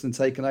seriously interested in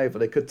taking over.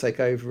 They could take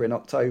over in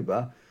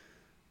October.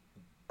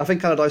 I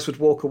think Allardyce would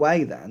walk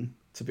away then,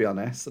 to be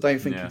honest. I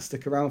don't think he'd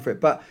stick around for it.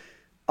 But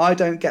I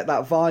don't get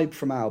that vibe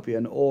from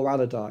Albion or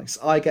Allardyce.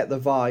 I get the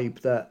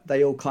vibe that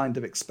they all kind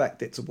of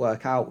expect it to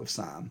work out with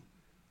Sam,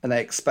 and they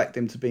expect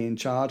him to be in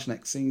charge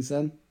next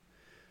season.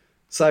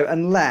 So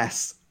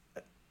unless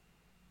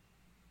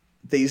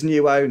these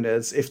new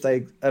owners, if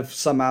they have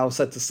somehow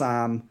said to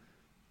Sam,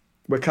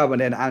 we're coming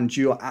in and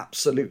you're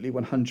absolutely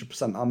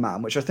 100% our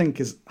man, which I think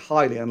is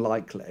highly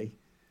unlikely.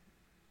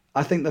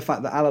 I think the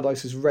fact that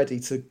Allardyce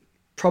is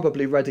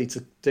probably ready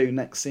to do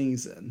next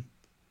season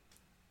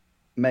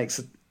makes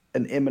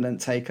an imminent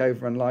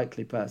takeover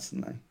unlikely,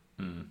 personally.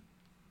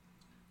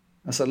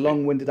 That's a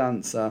long-winded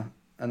answer,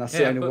 and that's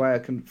the only way I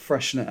can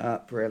freshen it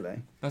up,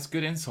 really. That's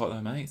good insight,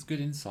 though, mate. It's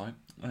good insight.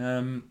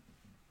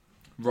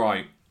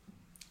 Right.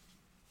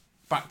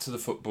 Back to the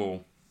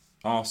football.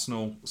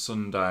 Arsenal,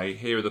 Sunday.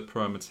 Here are the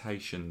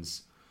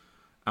permutations.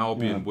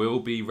 Albion will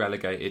be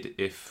relegated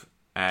if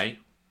A,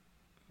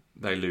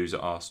 they lose at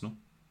Arsenal.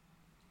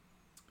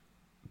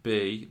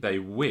 B, they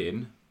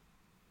win,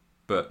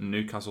 but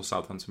Newcastle,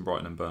 Southampton,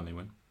 Brighton and Burnley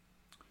win.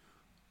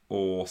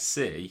 Or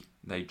C,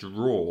 they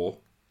draw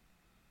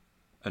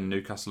and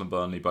Newcastle and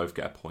Burnley both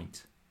get a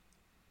point.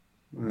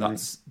 Right.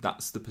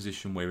 That's the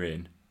position we're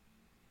in.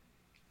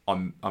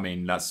 I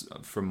mean, that's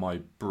from my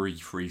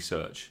brief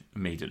research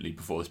immediately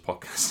before this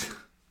podcast.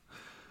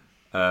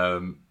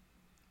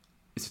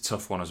 It's a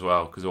tough one as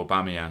well, because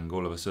Aubameyang,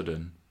 all of a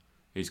sudden,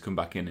 he's come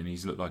back in and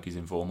he's looked like he's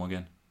in form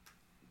again.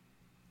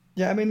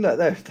 Yeah, I mean, look,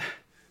 they're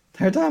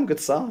a damn good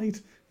side.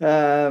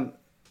 They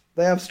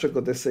have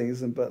struggled this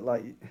season, but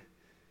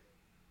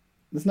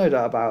there's no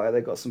doubt about it.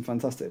 They've got some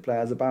fantastic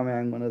players.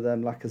 Aubameyang, one of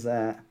them,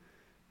 Lacazette,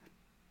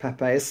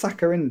 Pepe. Is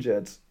Saka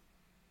injured?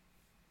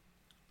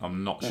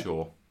 I'm not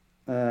sure.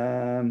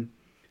 But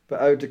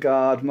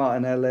Odegaard,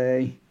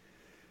 Martinelli,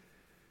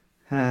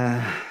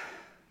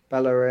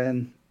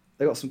 Bellerin,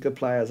 they've got some good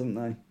players, haven't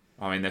they?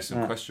 I mean, there's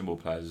some questionable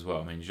players as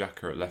well. I mean,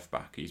 Xhaka at left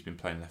back, he's been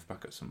playing left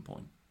back at some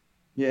point.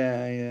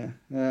 Yeah.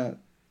 Look,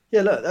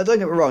 don't get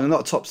me wrong, they're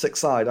not a top six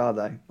side, are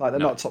they? They're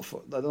not top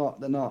four. They're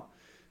not.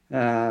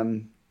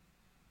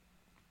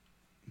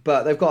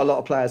 But they've got a lot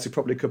of players who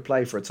probably could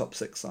play for a top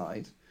six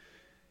side.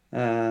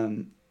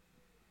 So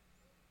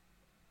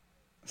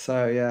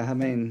yeah, I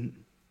mean,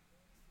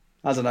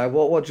 I don't know.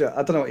 I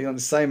don't know what you want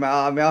to say, mate.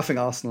 I mean, I think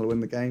Arsenal will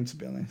win the game, to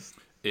be honest.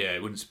 Yeah,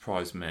 it wouldn't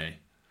surprise me.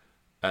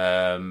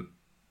 I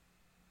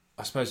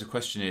suppose the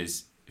question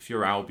is, if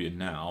you're Albion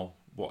now,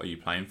 what are you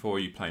playing for? Are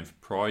you playing for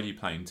pride? Are you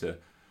playing to,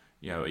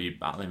 are you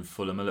battling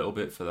Fulham a little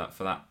bit for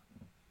that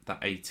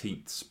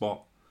 18th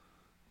spot?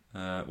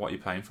 What are you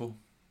playing for?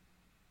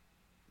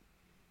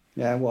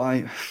 Yeah, I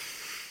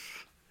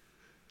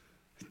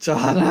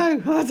don't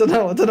know. I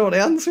don't know what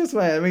the answer is,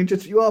 mate. I mean,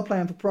 you are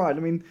playing for pride. I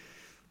mean,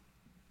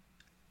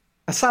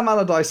 a Sam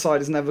Allardyce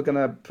side is never going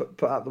to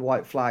put up the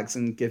white flags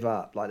and give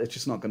up. It's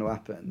just not going to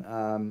happen.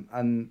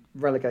 And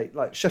relegate,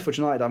 Sheffield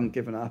United haven't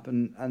given up,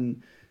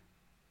 and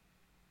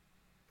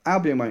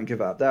Albion won't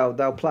give up.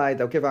 They'll play.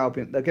 They'll give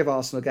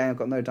Arsenal a game. I've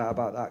got no doubt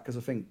about that, because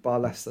I think bar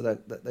Leicester,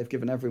 they've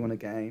given everyone a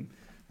game,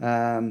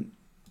 and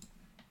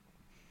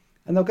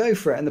they'll go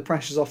for it. And the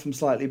pressure's off them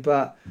slightly,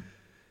 but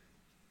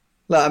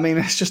look, I mean,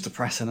 it's just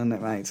depressing, isn't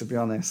it, mate? To be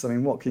honest, I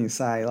mean, what can you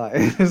say?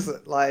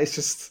 It's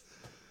just.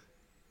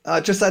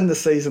 Just end the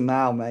season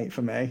now, mate,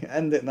 for me.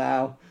 End it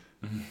now.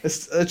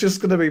 It's just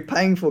going to be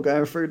painful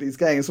going through these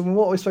games. I mean,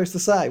 what are we supposed to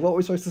say? What are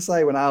we supposed to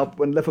say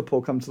when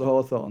Liverpool come to the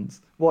Hawthorns?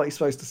 What are you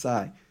supposed to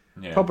say?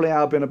 Yeah. Probably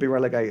Albion will be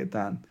relegated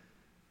then.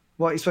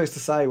 What are you supposed to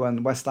say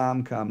when West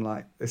Ham come?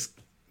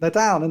 They're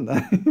down, aren't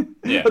they?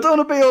 Yeah. I don't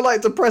want to be all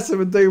like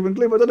depressive and doom and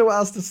gloom. I don't know what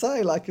else to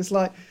say.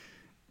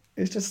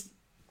 It's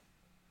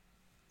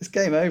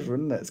game over,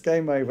 isn't it? It's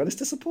game over. And it's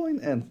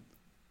disappointing.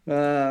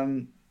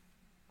 It's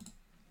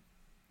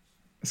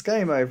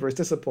game over. It's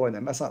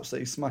disappointing. Let's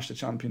absolutely smash the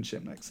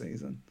championship next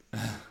season.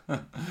 I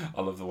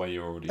love the way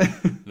you're already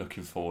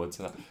looking forward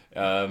to that.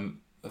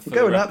 We're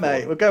going up,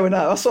 mate. We're going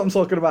up. That's what I'm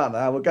talking about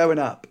now. We're going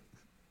up.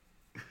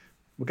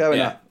 We're going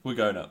up. We're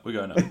going up. We're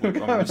going up.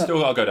 We've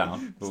still got to go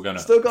down, but we're going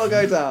up. Still got to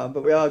go down,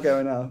 but we are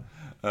going up.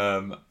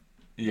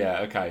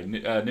 Yeah, okay.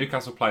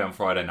 Newcastle play on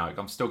Friday night.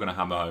 I'm still going to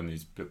hammer home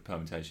these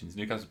permutations.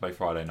 Newcastle play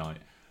Friday night.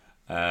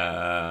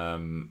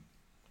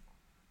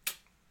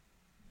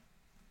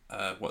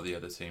 What are the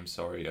other teams?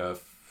 Sorry.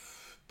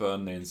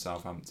 Burnley and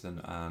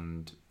Southampton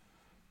and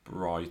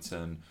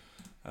Brighton.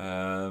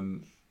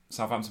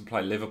 Southampton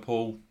play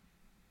Liverpool.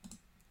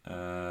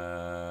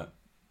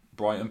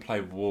 Brighton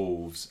play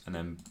Wolves, and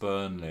then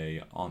Burnley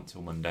aren't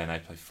till Monday, and they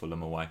play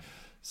Fulham away.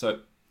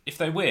 So if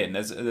they win,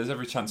 there's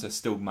every chance they're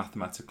still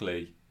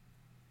mathematically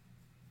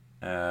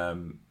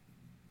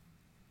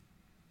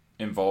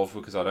involved,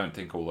 because I don't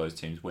think all those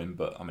teams win.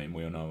 But I mean,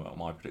 we all know what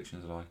my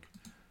predictions are like.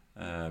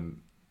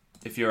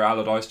 If you're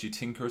Allardyce, do you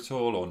tinker at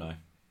all or no?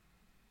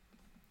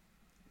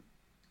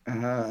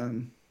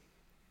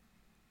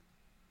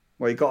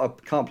 Well,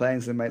 can't play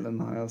into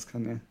Maitland-Niles,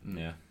 can you?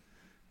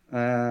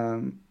 Yeah.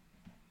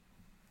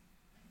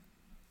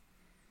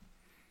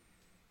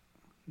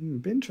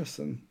 It'd be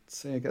interesting to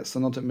see who gets the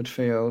nod at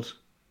midfield.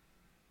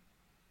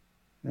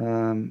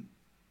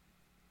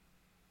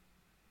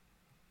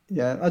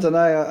 Yeah, I don't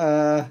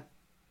know.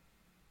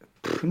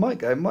 He might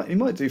do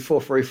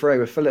 4-3-3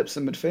 with Phillips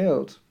in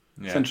midfield,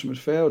 central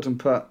midfield, and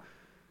put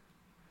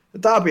the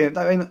Derby.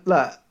 I mean,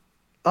 look,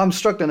 I'm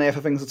struggling here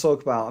for things to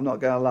talk about. I'm not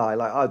going to lie.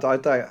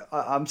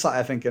 I'm sat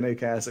here thinking, who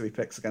cares if he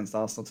picks against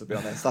Arsenal? To be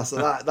honest,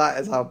 that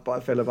is how I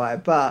feel about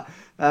it. But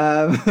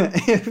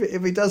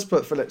if he does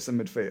put Phillips in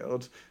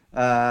midfield,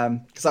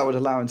 because that would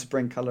allow him to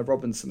bring Callum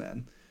Robinson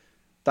in,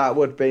 that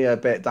would be a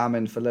bit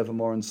damning for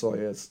Livermore and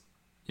Sawyers.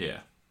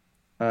 Yeah.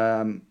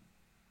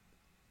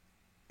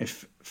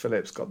 If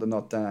Phillips got the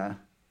nod there.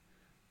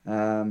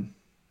 But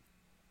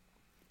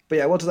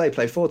yeah, what do they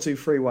play?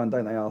 4-2-3-1,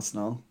 don't they,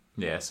 Arsenal?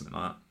 Yeah, something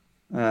like that.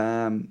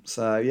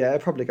 So yeah,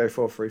 I'd probably go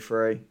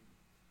 4-3-3,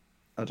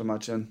 I'd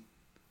imagine.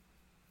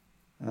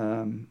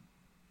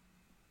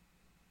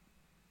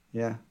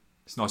 Yeah.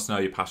 It's nice to know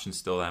your passion's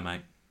still there,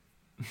 mate.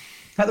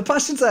 The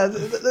passion's there.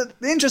 The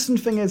interesting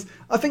thing is,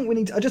 I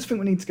just think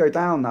we need to go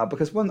down now,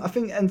 because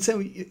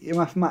until you're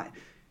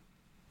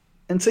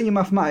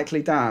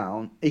mathematically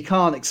down, you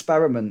can't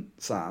experiment,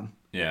 Sam.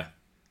 Yeah.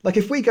 Like,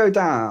 if we go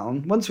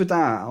down, once we're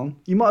down,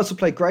 you might as well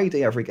play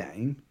Grady every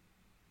game.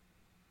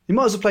 You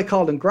might as well play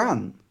Carlin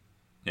Grant.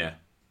 Yeah.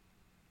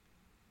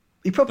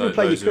 You probably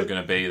play those who are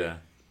going to be there.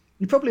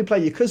 You probably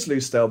play your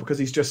Kuzlu still, because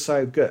he's just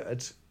so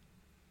good.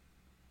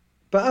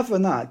 But other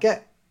than that,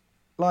 get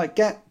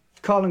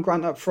Carlin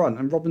Grant up front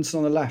and Robinson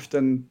on the left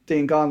and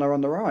Dean Garner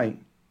on the right.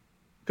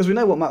 Because we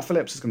know what Matt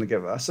Phillips is going to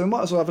give us, so we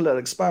might as well have a little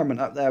experiment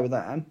up there with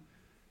them.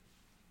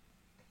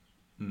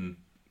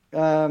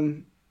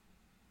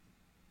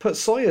 Put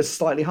Sawyers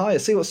slightly higher.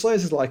 See what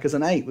Sawyers is like as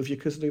an 8 with your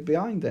Kuzlu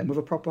behind him, with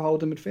a proper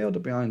holding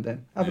midfielder behind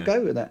him. Have a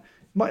go with it.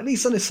 At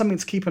least it's something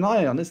to keep an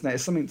eye on, isn't it?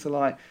 It's something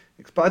to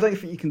but I don't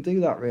think you can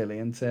do that really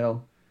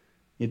until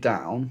you're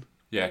down.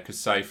 Yeah, because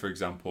say, for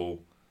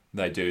example,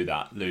 they do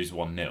that, lose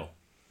 1-0,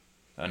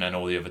 and then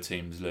all the other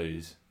teams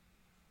lose.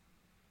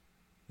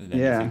 And then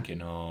you're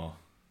thinking,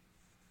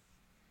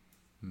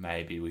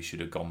 maybe we should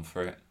have gone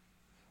for it.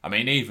 I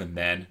mean, even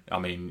then,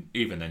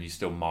 you're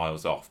still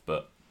miles off,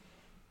 but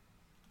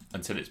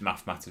until it's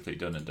mathematically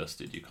done and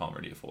dusted, you can't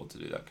really afford to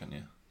do that, can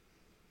you?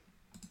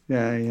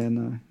 Yeah,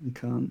 no, you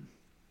can't.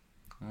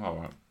 All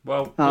right.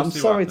 Well, I'm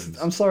sorry.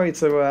 I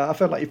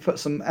feel like you put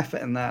some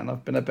effort in that, and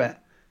I've been a bit.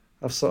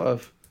 I've sort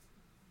of.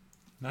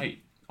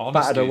 Mate,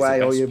 battered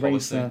away all your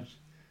research.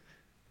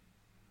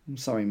 I'm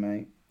sorry,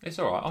 mate. It's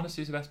all right.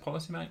 Honesty is the best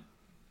policy, mate.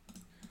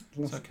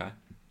 It's okay.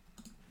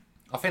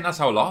 I think that's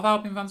how a lot of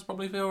Albion fans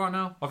probably feel right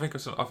now. I think I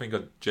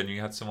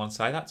genuinely had someone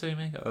say that to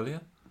me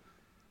earlier.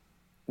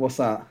 What's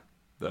that?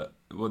 That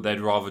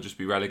they'd rather just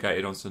be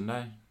relegated on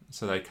Sunday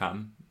so they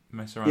can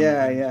mess around.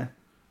 Yeah.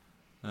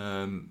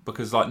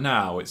 Because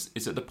now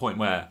it's at the point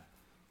where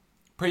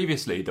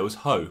previously there was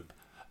hope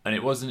and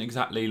it wasn't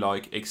exactly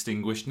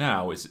extinguished.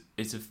 Now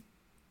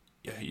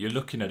you're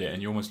looking at it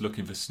and you're almost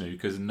looking for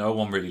snookers, and no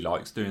one really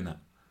likes doing that.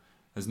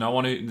 There's no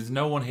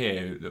one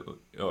here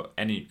or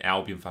any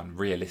Albion fan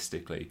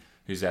realistically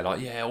who's there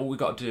all we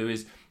got to do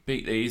is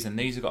beat these, and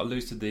these have got to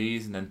lose to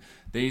these, and then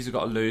these have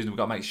got to lose, and we've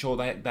got to make sure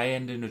they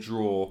end in a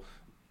draw.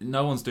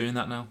 No one's doing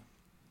that now.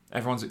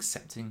 Everyone's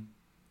accepting.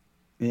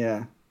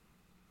 Yeah.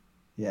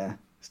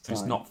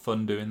 It's not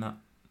fun doing that.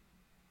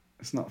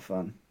 It's not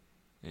fun.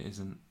 It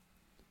isn't.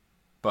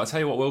 But I'll tell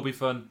you what will be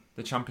fun.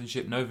 The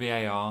Championship, no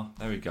VAR.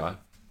 There we go.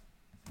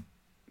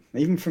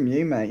 Even from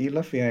you, mate. You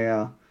love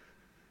VAR.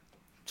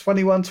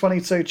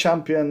 21-22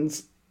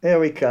 champions. Here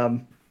we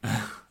come.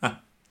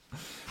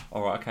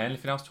 All right, okay.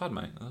 Anything else to add,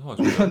 mate? Otherwise,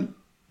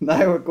 No,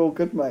 we're all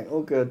good, mate.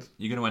 All good.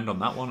 You're going to end on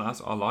that one.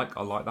 I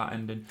like that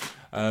ending.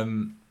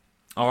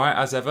 All right,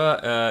 as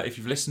ever, if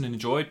you've listened and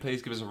enjoyed,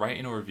 please give us a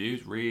rating or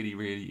reviews. Really,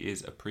 really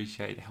is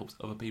appreciated. It helps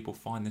other people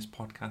find this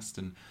podcast,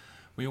 and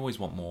we always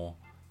want more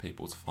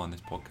people to find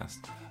this podcast.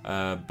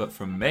 But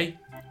from me,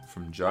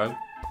 from Joe,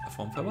 a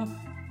fond farewell.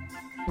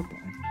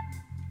 Goodbye.